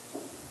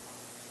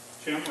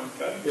 Jim or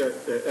Ted? Yeah,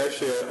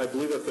 actually, I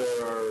believe that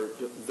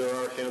there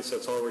are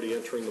handsets already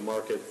entering the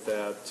market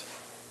that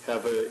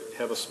have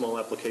a small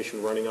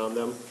application running on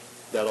them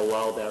that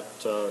allow that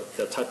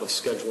type of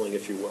scheduling,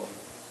 if you will.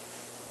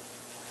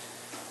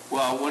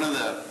 Well, one of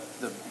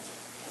the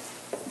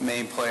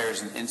main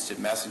players in instant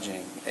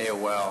messaging,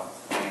 AOL,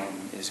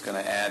 is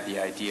going to add the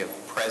idea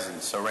of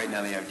presence. So right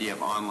now the idea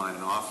of online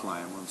and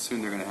offline, well,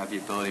 soon they're going to have the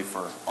ability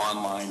for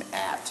online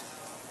at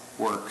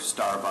work,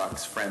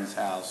 Starbucks, friend's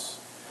house,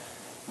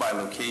 by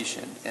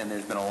location. And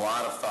there's been a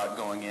lot of thought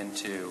going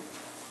into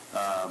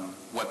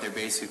what they're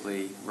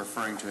basically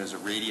referring to as a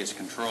radius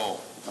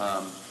control,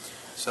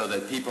 so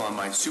that people on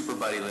my super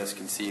buddy list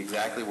can see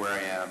exactly where I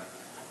am,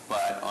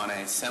 but on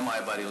a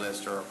semi-buddy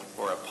list or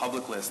a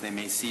public list, they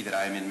may see that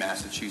I'm in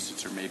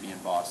Massachusetts or maybe in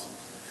Boston.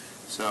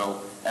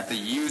 So at the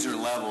user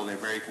level, they're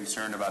very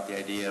concerned about the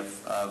idea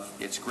of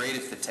it's great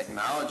if the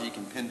technology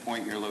can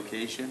pinpoint your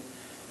location.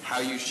 How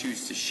you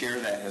choose to share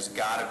that has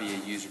got to be a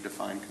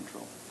user-defined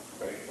control.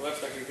 Great. Well,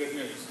 that's actually good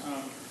news.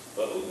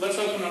 Let's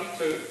open up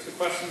to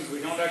questions. We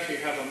don't actually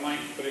have a mic,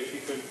 but if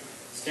you could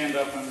stand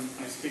up and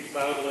speak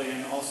loudly,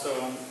 and also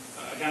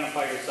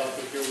identify yourself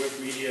if you're with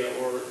media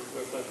or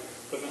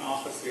with an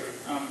office here.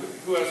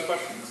 Who has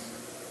questions?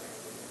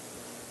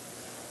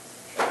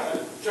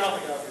 John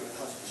McGuffey with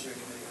Customer Share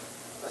Committee.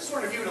 I just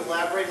wondered if you would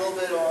elaborate a little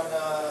bit on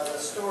the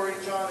story,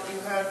 John, that you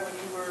had when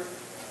you were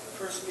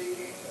first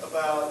speaking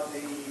about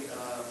the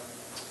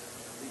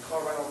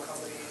car rental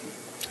company.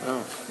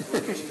 Oh.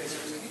 Location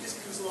business. Can you just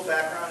give us a little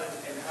background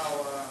and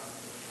how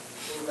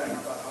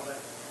that?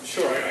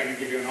 Sure, I can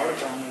give you an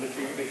article on it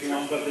if you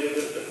want, but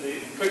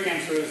the quick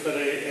answer is that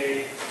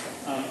a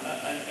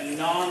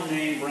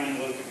non-name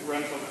brand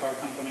rental car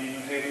company in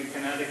New Haven,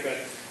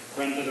 Connecticut,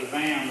 rented a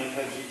van that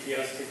had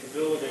GPS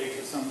capability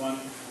to someone,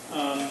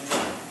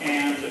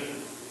 and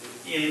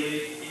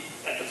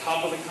at the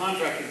top of the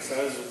contract it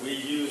says, we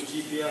use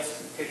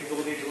GPS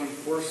capability to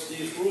enforce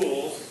these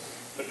rules,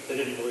 but they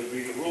didn't really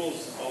read the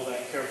rules all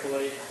that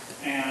carefully,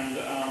 and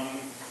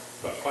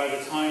but by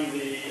the time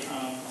the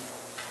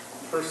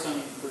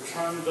person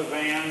returned the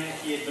van,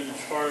 he had been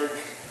charged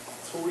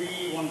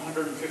three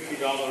 $150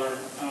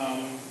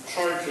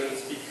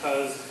 charges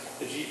because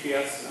the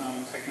GPS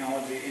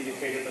technology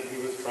indicated that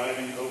he was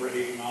driving over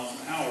 80 miles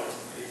an hour,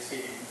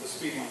 exceeding the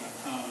speed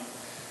limit.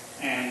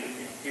 And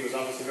he was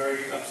obviously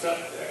very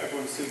upset.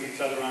 Everyone sued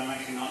each other. I'm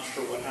actually not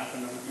sure what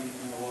happened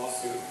in the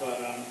lawsuit, but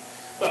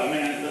I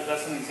mean,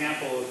 that's an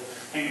example of,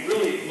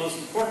 really, most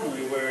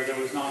importantly, where there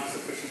was not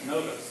sufficient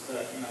notice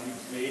that,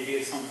 maybe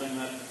it's something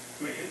that,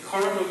 car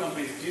rental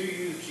companies do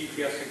use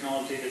GPS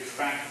technology to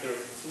track their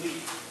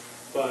fleet,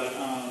 but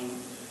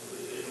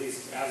at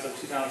least as of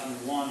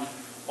 2001,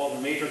 all the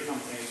major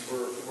companies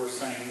were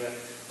saying that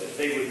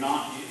they do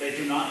not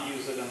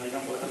use it, and they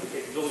don't really have the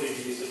capability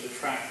to use it to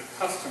track the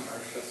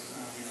customers, just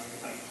to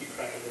kind of keep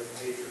track of their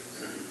behavior.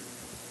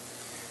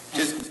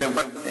 Just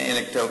one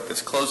anecdote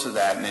that's close to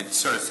that, and it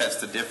sort of sets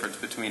the difference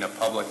between a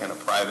public and a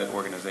private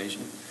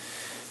organization.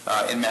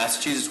 In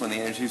Massachusetts, when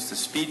they introduced the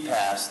speed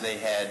pass, they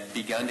had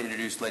begun to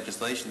introduce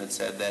legislation that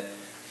said that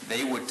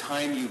they would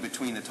time you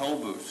between the toll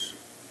booths.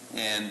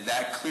 And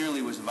that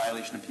clearly was a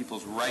violation of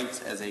people's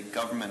rights as a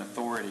government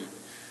authority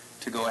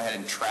to go ahead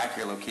and track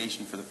your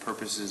location for the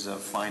purposes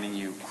of finding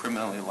you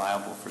criminally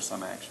liable for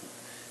some action.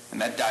 And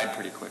that died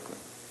pretty quickly.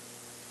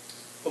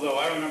 Although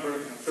I remember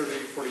 30,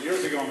 40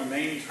 years ago on the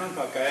Maine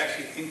Turnpike, I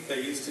actually think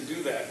they used to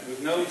do that.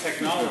 With no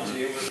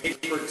technology, it was a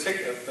paper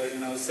ticket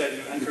that, said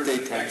you entered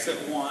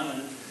exit 1,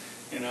 and,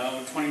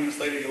 20 minutes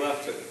later you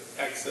left at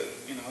exit,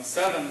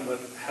 7, but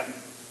hadn't,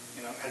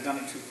 had done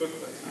it too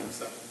quickly.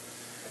 So,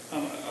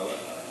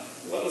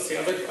 let's see,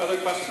 other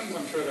questions?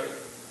 I'm sure there.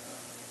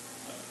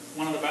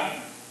 One in the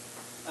back.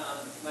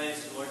 My name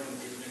is Lord from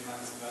the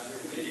Economics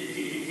Advisor.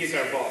 He's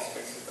our boss,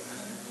 basically.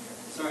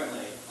 Sorry, I'm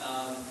late.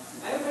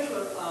 I have a question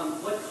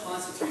about what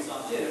constitutes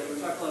opt-in. We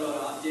talked a lot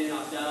about opt-in,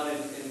 opt-out,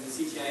 and the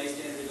CTIA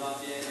standard is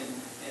opt-in,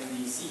 and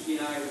the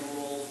CP&I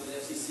rule for the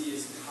FCC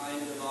is kind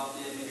of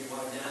opt-in, maybe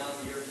watered down.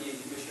 The European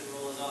Commission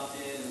rule is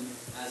opt-in,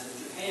 as in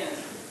Japan.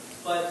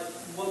 But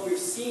what we've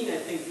seen,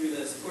 I think, through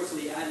the course of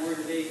the AdWord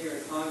debate here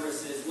in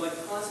Congress is what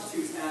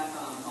constitutes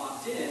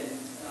opt-in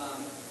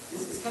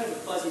is kind of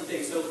a fuzzy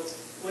thing. So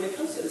when it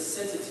comes to the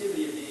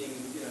sensitivity of being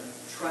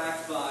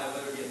tracked by,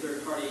 whether it be a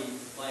third party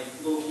like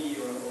Loki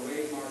or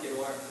Wave Market,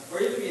 or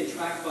even being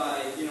tracked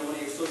by one of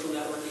your social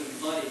networking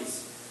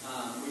buddies,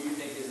 who you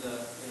think is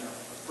a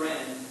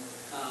friend,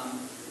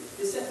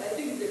 I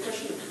think the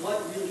question of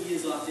what really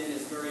is opt-in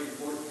is very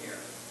important here.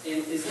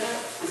 And is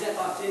that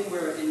opt-in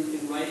where in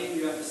writing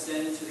you have to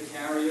send to the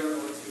carrier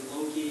or to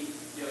Loki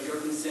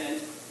your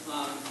consent,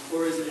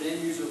 or is it an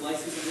end user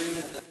license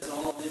agreement that's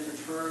all different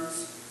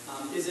terms?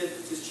 Is it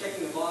just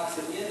checking a box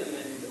at the end of the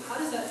menu? How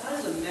does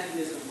the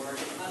mechanism work?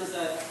 How does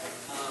that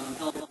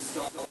help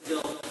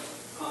build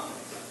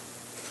confidence?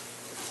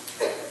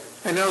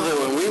 I know that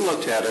when we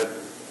looked at it,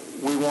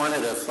 we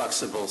wanted a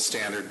flexible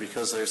standard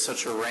because there's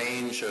such a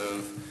range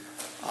of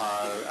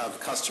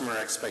customer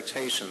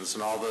expectations,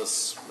 and all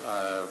this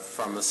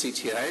from the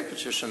CTIA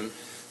petition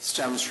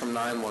stems from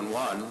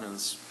 911. And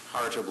it's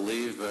hard to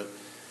believe, but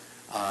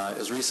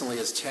as recently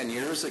as 10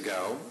 years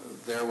ago,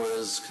 there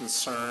was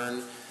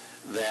concern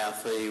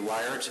that the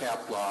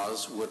wiretap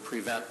laws would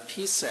prevent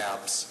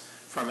PSAPs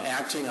from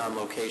acting on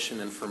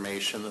location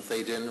information that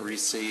they didn't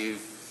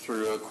receive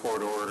through a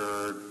court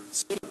order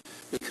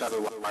because the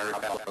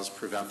wiretap laws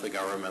prevent the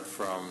government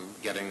from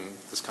getting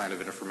this kind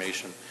of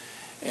information.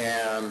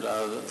 And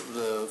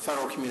the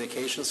Federal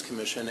Communications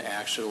Commission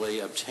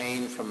actually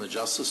obtained from the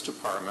Justice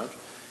Department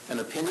an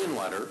opinion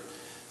letter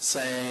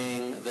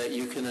saying that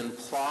you can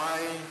imply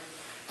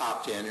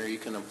opt-in or you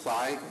can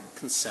apply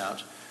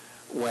consent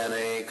when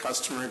a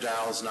customer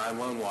dials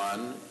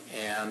 911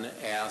 and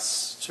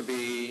asks to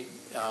be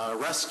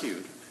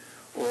rescued,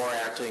 or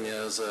acting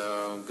as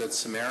a good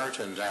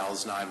Samaritan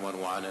dials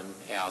 911 and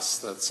asks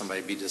that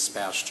somebody be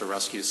dispatched to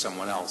rescue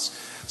someone else.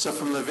 So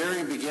from the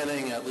very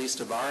beginning, at least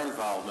of our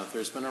involvement,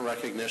 there's been a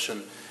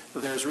recognition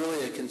that there's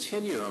really a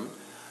continuum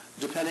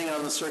depending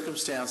on the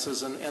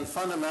circumstances and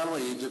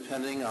fundamentally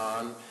depending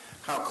on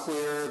how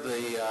clear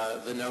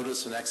the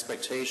notice and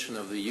expectation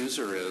of the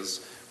user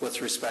is with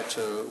respect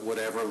to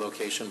whatever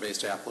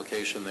location-based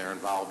application they're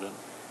involved in.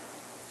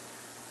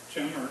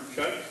 Jim or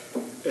Judge?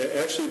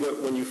 Actually,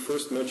 when you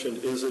first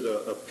mentioned, is it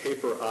a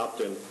paper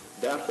opt-in,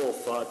 that whole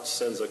thought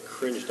sends a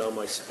cringe down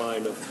my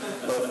spine of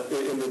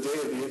in the day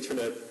of the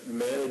internet,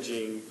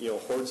 managing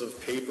hordes of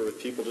paper with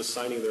people just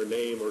signing their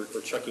name or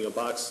checking a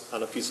box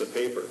on a piece of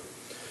paper.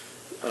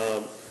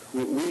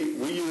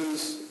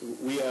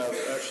 We have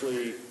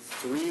actually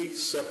 3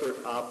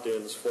 separate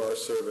opt-ins for our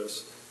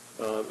service.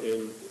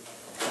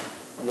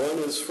 One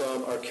is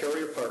from our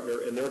carrier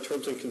partner and their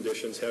terms and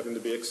conditions having to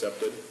be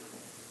accepted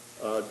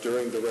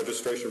during the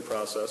registration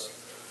process.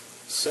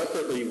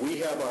 Separately, we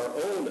have our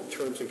own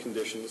terms and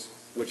conditions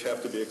which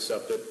have to be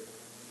accepted.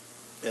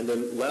 And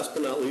then last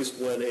but not least,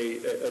 when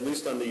at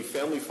least on the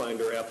Family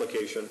Finder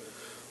application,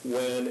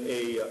 when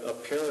a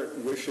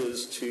parent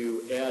wishes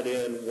to add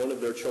in one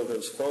of their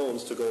children's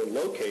phones to go and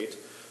locate,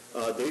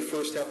 they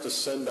first have to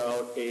send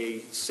out a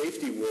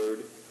safety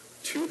word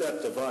to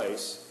that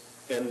device,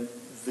 and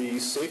the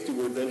safety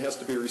word then has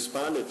to be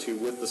responded to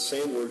with the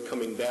same word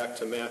coming back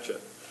to match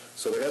it.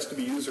 So there has to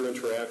be user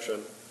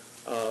interaction.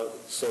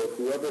 So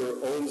whoever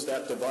owns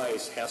that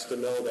device has to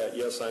know that,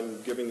 yes,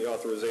 I'm giving the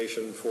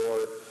authorization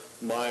for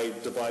my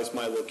device,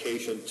 my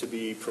location, to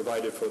be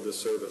provided for this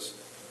service.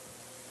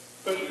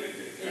 Can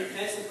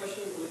I ask a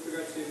question with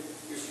regard to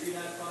your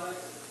StreetHive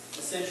product?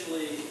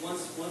 Essentially,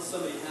 once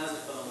somebody has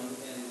a phone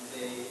and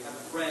they have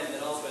a friend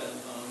that also has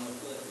a phone,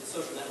 with the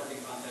social networking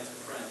context of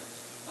a friend,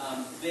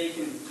 they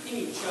can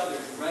ping each other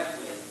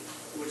directly,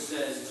 which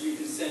says, do you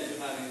consent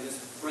to having this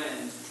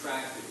friend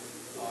track you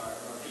or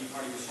be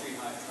part of your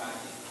StreetHive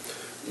tracking?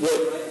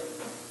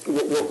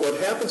 What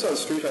happens on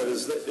StreetHive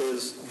is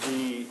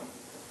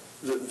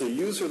the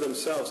user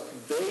themselves,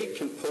 they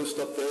can post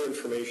up their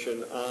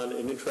information on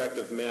an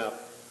interactive map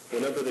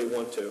whenever they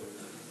want to.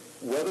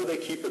 Whether they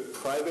keep it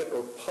private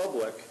or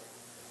public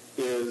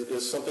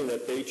is something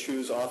that they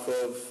choose off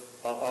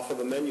of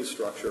a menu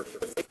structure.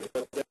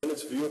 Then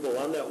it's viewable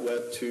on that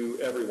web to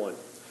everyone.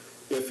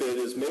 If it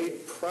is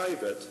made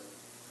private,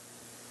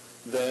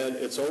 then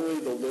it's only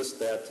the list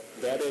that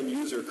end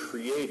user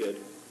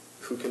created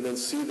who can then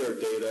see their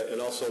data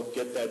and also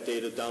get that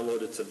data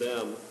downloaded to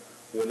them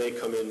when they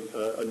come in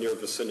a near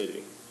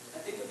vicinity. I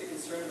think that the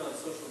concern about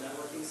social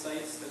networking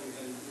sites, that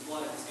there's a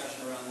lot of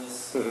discussion around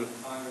this in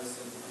Congress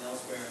and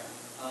elsewhere.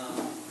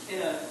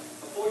 Can a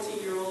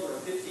 14-year-old or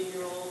a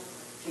 15-year-old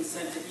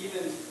consent to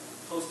even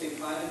posting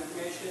private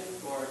information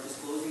or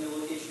disclosing their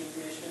location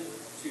information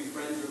to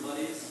friends or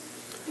buddies?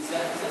 Is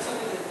that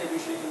something that we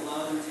should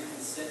allow them to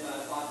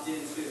opt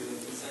into and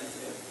consent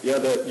to? Yeah,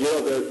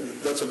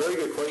 that's a very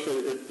good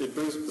question. It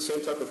brings up the same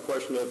type of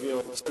question of,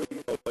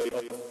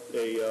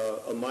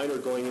 a minor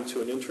going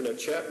into an internet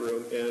chat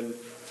room and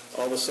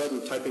all of a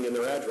sudden typing in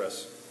their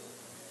address.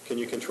 Can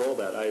you control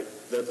that? I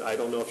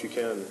don't know if you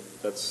can.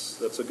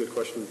 That's a good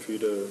question for you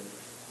to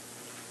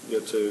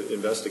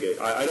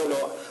investigate. I don't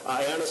know.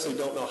 I honestly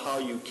don't know how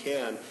you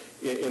can,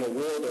 in a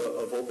world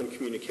of open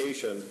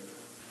communication,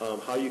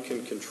 how you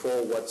can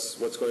control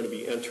what's going to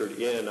be entered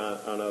in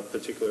on a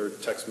particular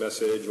text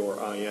message or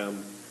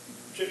IM.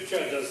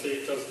 Chad, does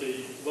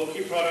the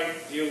Loki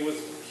product deal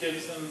with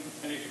kids in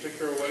any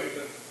particular way?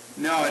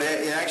 No,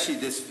 it actually,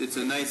 it's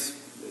a nice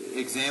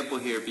example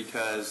here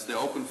because the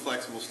open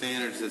flexible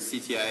standards that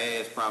CTIA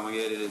has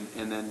promulgated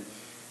and then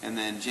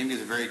Jim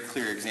gives a very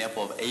clear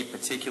example of a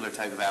particular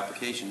type of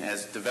application.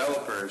 As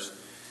developers,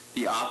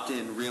 the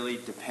opt-in really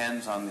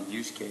depends on the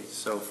use case.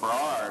 So for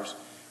ours,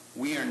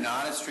 we are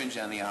not as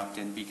stringent on the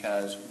opt-in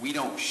because we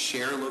don't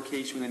share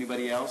location with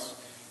anybody else.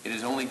 It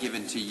is only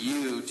given to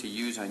you to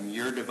use on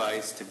your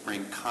device to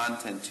bring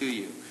content to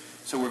you.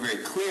 So we're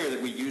very clear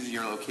that we use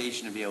your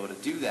location to be able to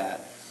do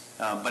that,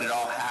 but it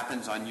all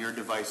happens on your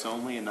device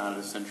only and not at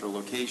a central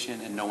location,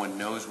 and no one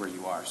knows where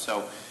you are.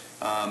 So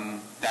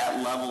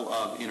that level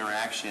of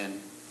interaction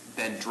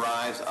then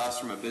drives us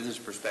from a business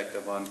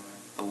perspective on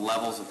the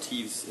levels of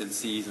T's and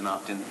C's and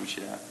opt-in that we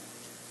should have.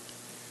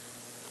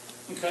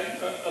 Okay.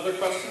 Other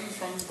questions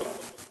from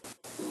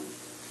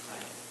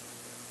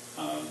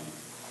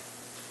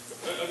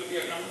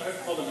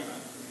hold on a minute.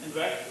 In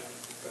fact,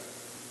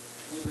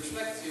 with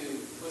respect to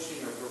pushing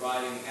or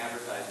providing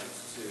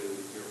advertisements to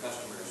your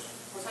customers,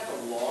 what type of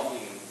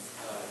logging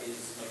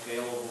is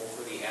available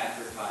for the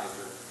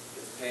advertiser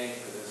that's paying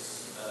for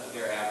this,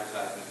 their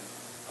advertisement?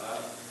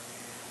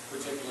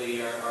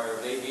 Particularly, are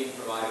they being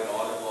provided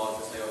audit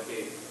logs to say,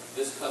 okay,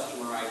 this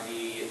customer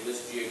ID at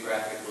this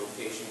geographic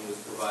location was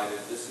provided,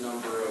 this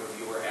number of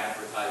your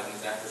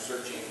advertisements after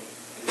searching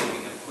and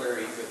making a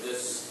query for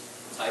this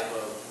type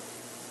of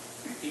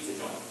pizza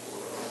joint?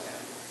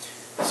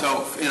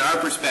 So in our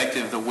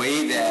perspective, the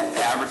way that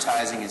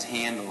advertising is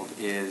handled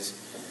is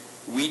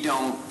we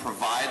don't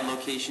provide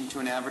location to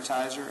an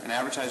advertiser. An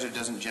advertiser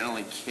doesn't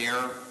generally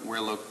care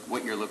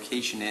what your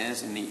location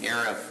is in the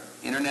era of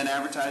internet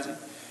advertising.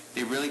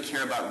 They really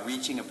care about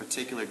reaching a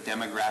particular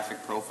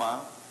demographic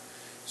profile.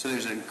 So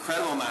there's an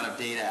incredible amount of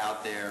data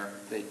out there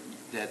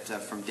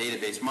that from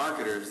database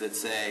marketers that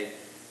say,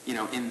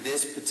 in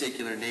this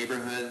particular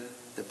neighborhood,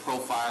 the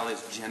profile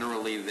is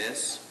generally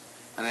this.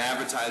 An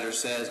advertiser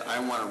says, I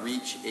want to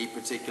reach a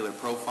particular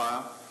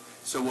profile.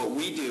 So what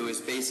we do is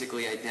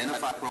basically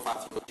identify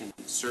profiles and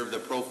serve the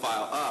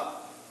profile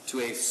up to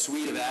a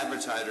suite of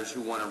advertisers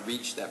who want to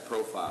reach that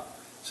profile.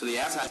 So the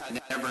advertiser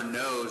never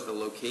knows the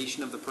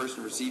location of the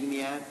person receiving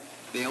the ad.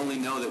 They only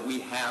know that we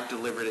have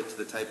delivered it to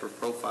the type of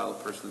profile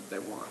of person that they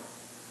want.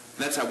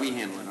 And that's how we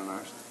handle it on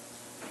ours.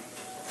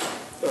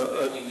 They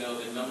only know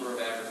the number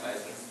of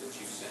advertisements that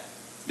you sent.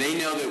 They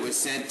know that it was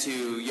sent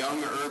to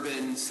young,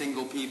 urban,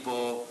 single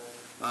people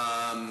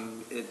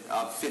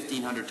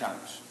 1,500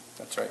 times.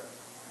 That's right.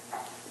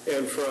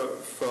 And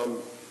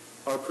from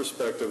our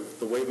perspective,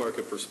 the Wave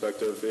Market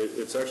perspective,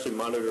 it's actually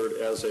monitored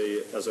as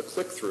a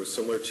click-through,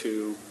 similar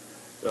to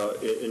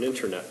an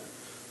internet.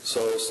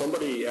 So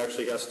somebody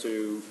actually has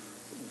to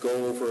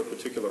go over a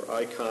particular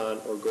icon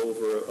or go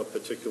over a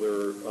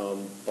particular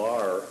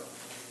bar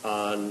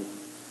on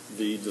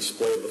the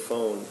display of the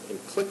phone and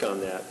click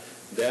on that.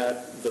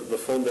 The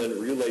phone then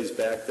relays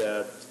back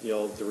that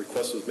the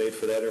request was made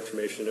for that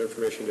information. The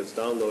information gets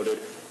downloaded,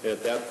 and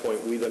at that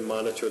point we then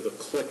monitor the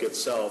click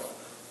itself,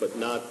 but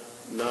not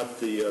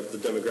the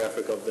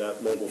demographic of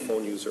that mobile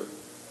phone user.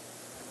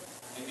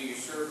 And do your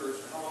servers,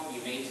 how long do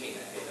you maintain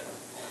that data?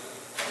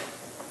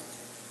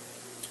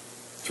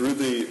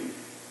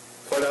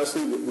 Quite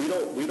honestly, we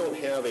don't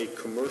have a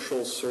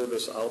commercial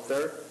service out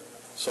there,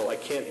 so I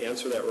can't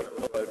answer that right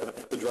now.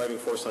 But the driving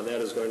force on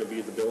that is going to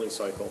be the billing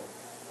cycle,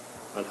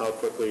 on how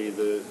quickly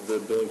the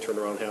billing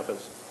turnaround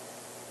happens.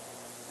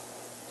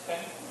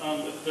 okay.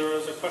 There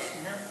is a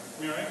question here,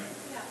 Miriam.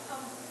 Yeah,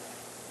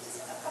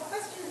 just a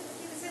question.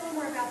 You can say a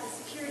little more about the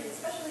security,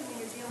 especially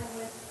when you're dealing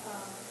with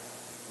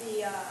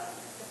the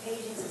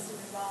paging system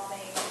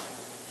involving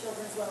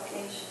children's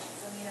locations.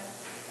 I mean, a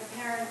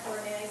parent or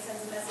a nanny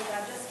sends a message, I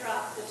just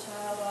dropped the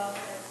child off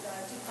at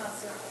DuPont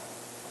Circle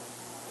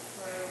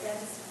for a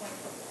dentist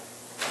appointment.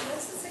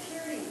 What's the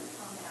security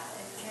on that?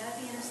 And can it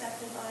be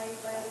intercepted by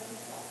other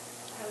people?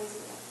 How is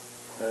it?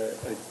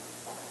 I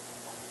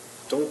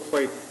don't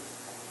quite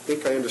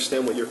think I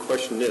understand what your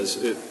question is.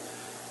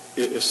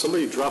 If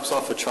somebody drops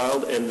off a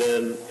child and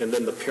then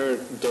the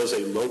parent does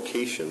a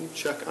location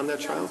check on that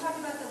child? I'm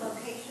talking about the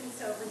location.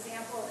 So, for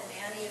example, the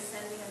nanny is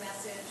sending a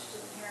message to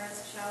the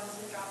parents, the child has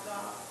been dropped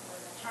off, or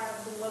the child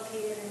has been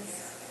located in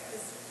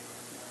this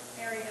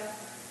area.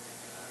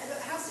 And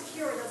how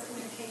secure are those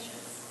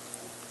communications?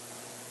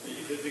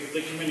 If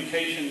the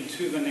communication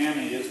to the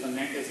nanny is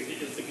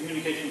the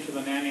communication to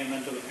the nanny and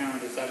then to the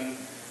parent, is that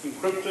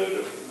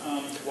encrypted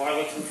while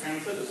it's in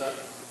transit? Is that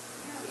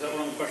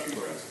one of the questions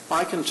we're asking?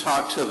 I can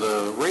talk to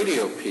the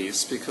radio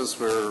piece because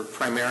we're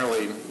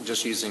primarily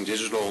just using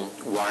digital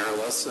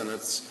wireless, and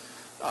it's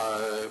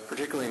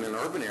particularly in an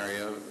urban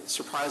area,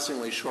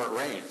 surprisingly short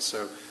range.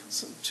 So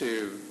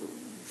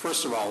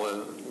first of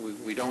all,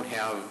 we don't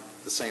have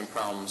the same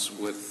problems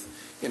with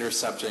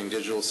intercepting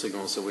digital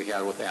signals that we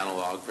had with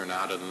analog. They're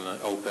not in the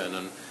open,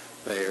 and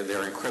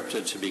they're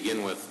encrypted to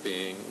begin with,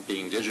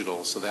 being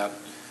digital. So that,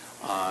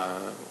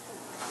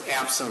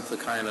 absent the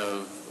kind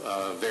of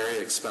very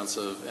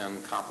expensive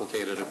and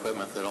complicated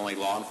equipment that only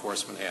law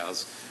enforcement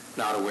has,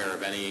 not aware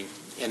of any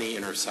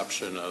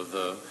interception of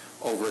the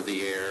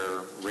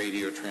over-the-air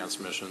radio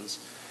transmissions.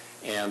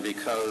 And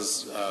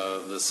because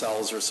the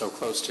cells are so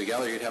close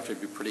together, you'd have to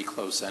be pretty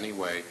close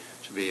anyway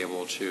to be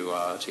able to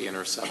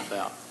intercept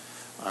that.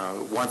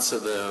 Once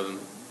the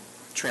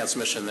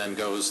transmission then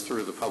goes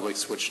through the public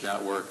switch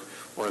network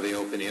or the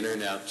open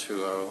internet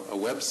to a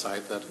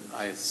website that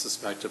I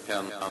suspect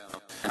depends on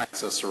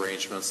access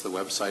arrangements the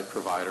website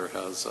provider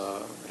has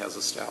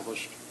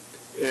established.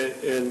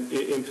 And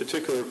in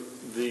particular,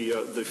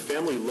 the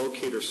family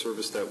locator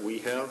service that we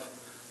have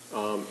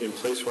in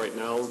place right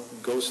now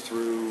goes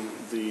through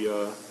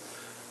the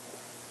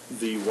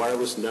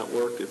wireless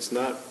network. It's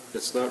not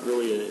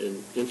really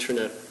an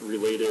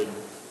internet-related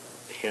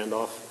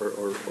handoff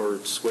or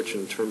switch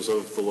in terms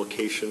of the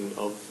location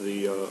of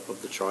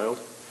the child.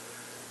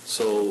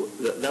 So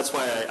that's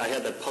why I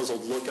had that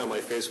puzzled look on my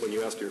face when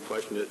you asked your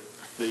question.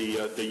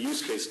 The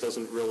use case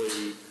doesn't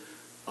really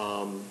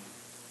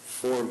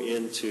form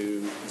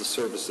into the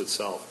service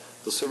itself.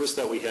 The service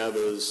that we have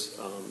is,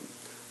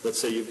 let's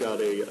say you've got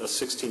a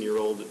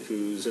 16-year-old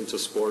who's into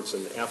sports,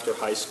 and after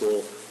high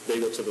school, they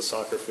go to the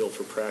soccer field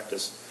for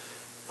practice.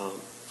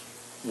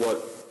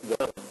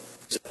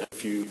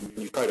 If you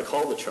try to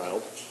call the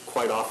child,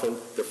 quite often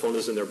their phone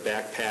is in their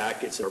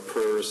backpack, it's in their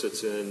purse,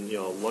 it's in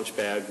lunch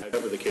bag,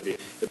 whatever the case be.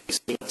 If they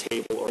see a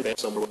table or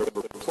somewhere where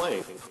they're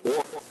playing,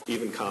 or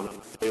even common,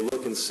 they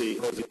look and see,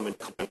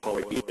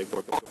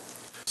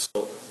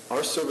 So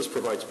our service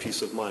provides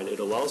peace of mind. It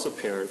allows a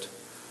parent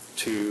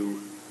to,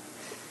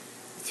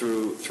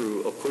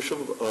 through a push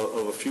of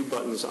a few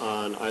buttons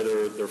on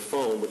either their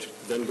phone, which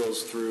then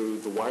goes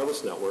through the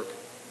wireless network,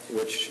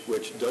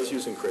 which does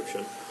use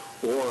encryption,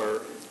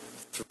 or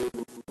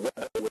through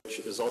web, which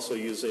is also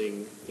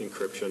using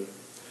encryption,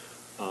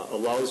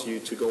 allows you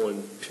to go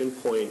and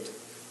pinpoint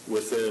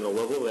within a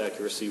level of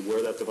accuracy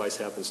where that device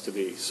happens to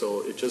be.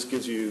 So it just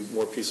gives you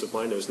more peace of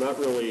mind. There's not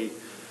really,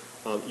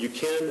 you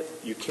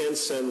can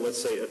send,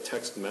 let's say, a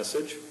text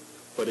message,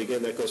 but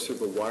again, that goes through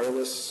the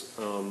wireless,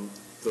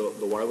 the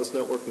wireless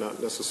network,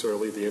 not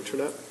necessarily the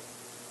internet.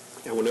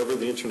 And whenever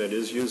the internet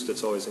is used,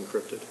 it's always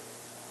encrypted.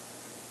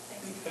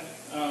 Okay.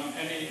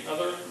 Any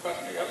other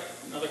question? Yep.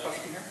 Another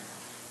question here.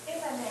 If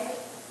I may,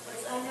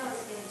 I know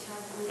it's being time.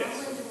 We're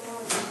going to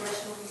more with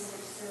Congressional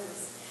Research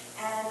Service,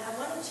 and I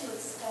wanted to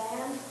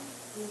expand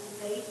the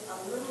debate a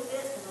little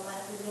bit in the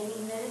last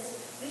remaining minutes.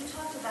 We've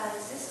talked about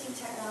existing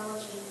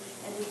technology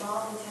and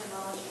evolving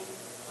technology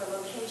for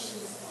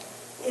locations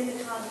in the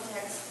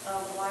context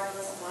of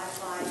wireless,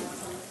 Wi-Fi, and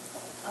some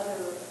other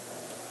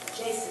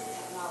adjacent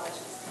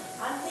technologies.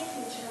 I'm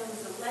thinking in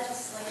terms of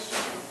legislation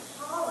and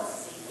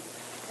policy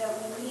that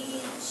we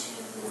need to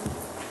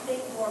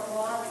think more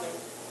broadly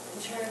in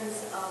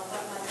terms of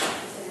what might be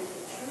considered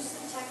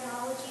intrusive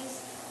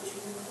technologies, which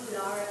would include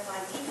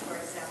RFID, for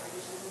example,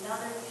 which is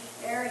another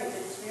area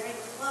that is very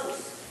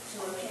close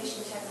to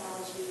location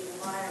technology and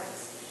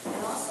wireless. And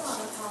also on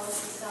the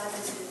policy side,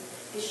 there's an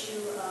issue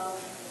of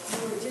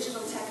newer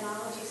digital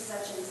technologies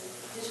such as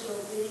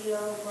digital video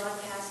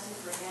broadcasting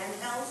for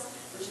handhelds,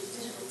 which is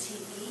digital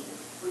TV,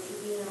 which would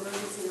be an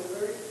emergency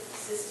alert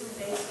system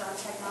based on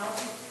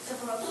technology. So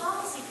from a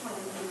policy point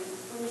of view,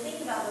 when we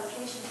think about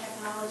location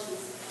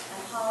technologies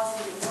and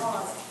policy and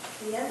laws,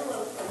 the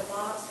envelope or the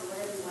box or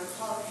whatever you want to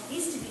call it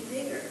needs to be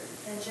bigger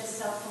than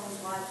just cell phones,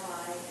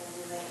 Wi-Fi, and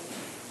related.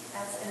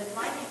 And if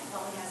Mike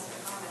probably has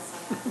some comments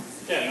on that.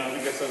 Yeah, no, I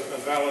think that's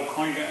a valid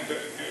point.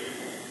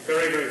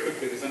 Very, very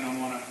quickly, does anyone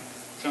want to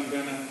jump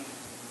in?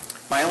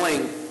 My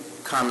only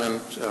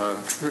comment,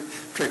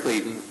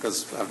 particularly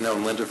because I've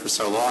known Linda for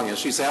so long, is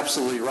she's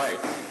absolutely right.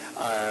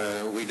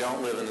 We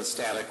don't live in a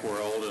static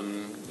world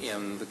and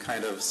in the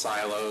kind of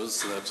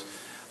silos that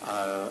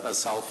a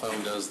cell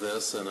phone does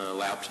this and a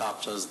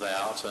laptop does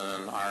that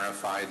and an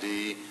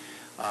RFID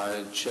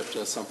chip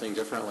does something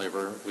differently.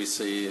 We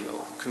see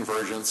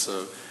convergence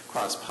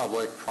across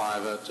public,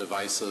 private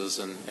devices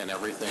and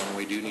everything.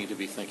 We do need to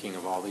be thinking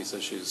of all these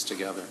issues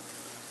together.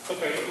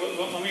 Okay,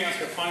 let me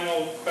ask a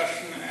final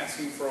question,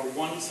 asking for a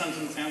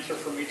one-sentence answer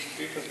from each of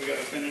you because we got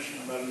to finish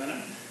in about a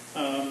minute.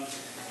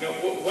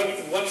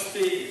 What's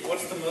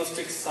the most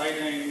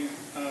exciting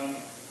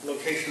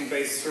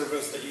location-based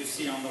service that you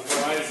see on the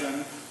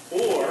horizon,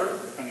 or,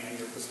 depending on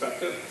your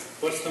perspective,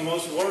 what's the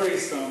most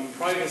worrisome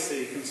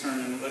privacy concern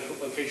in the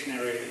location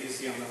area that you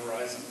see on the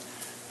horizon?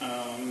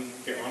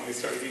 Here, why don't we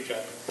start with you,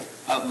 Jeff?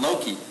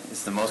 Loki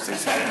is the most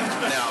exciting.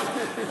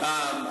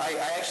 I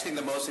actually think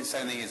the most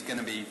exciting thing is going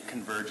to be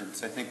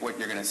convergence. I think what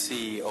you're going to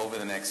see over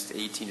the next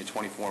 18 to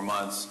 24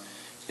 months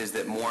is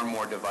that more and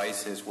more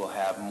devices will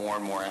have more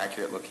and more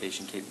accurate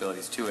location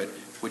capabilities to it,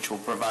 which will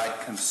provide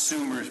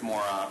consumers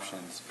more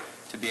options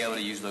to be able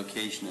to use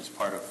location as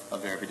part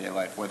of their everyday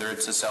life, whether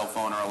it's a cell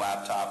phone or a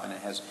laptop and it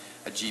has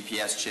a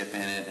GPS chip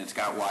in it and it's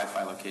got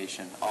Wi-Fi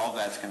location. All of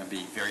that's going to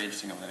be very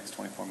interesting over the next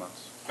 24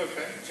 months.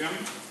 Okay, Jim?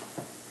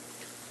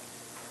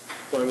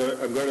 Well,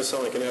 I'm going to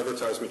sound like an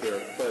advertisement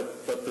here,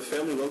 but the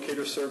family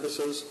locator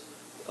services,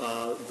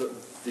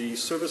 the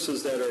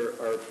services that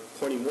are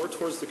pointing more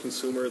towards the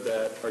consumer,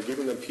 that are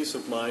giving them peace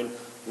of mind,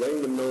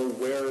 letting them know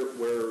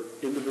where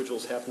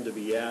individuals happen to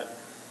be at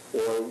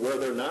or where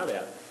they're not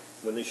at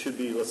when they should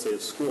be, let's say, at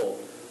school.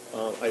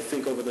 I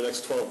think over the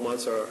next 12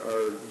 months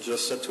are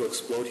just set to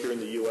explode here in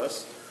the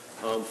U.S.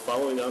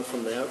 Following on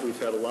from that,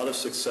 we've had a lot of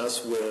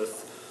success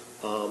with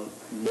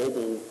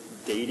mobile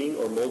dating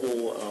or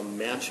mobile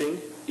matching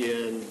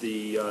in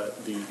the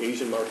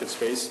Asian market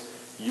space,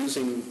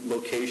 using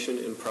location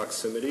and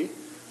proximity,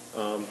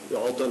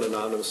 all done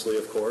anonymously,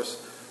 of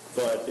course,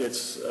 but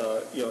it's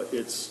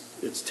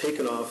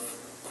taken off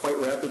quite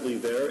rapidly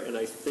there, and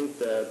I think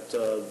that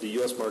the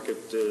U.S. market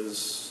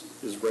is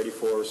ready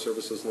for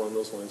services along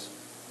those lines.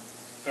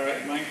 All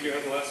right, Mike, you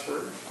have the last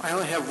word. I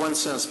only have one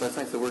sentence, but I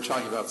think that we're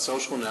talking about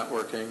social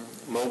networking,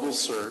 mobile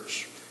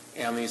search,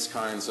 and these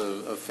kinds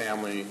of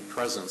family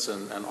presence,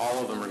 and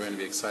all of them are going to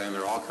be exciting.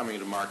 They're all coming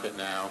to market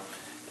now,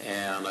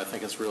 and I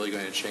think it's really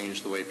going to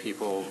change the way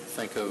people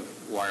think of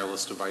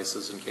wireless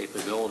devices and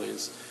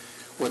capabilities.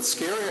 What's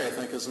scary, I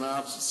think, is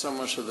not so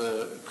much of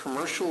the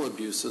commercial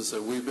abuses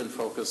that we've been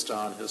focused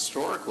on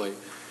historically,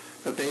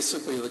 but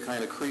basically the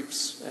kind of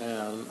creeps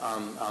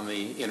on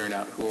the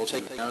internet who will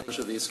take advantage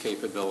of these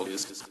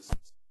capabilities.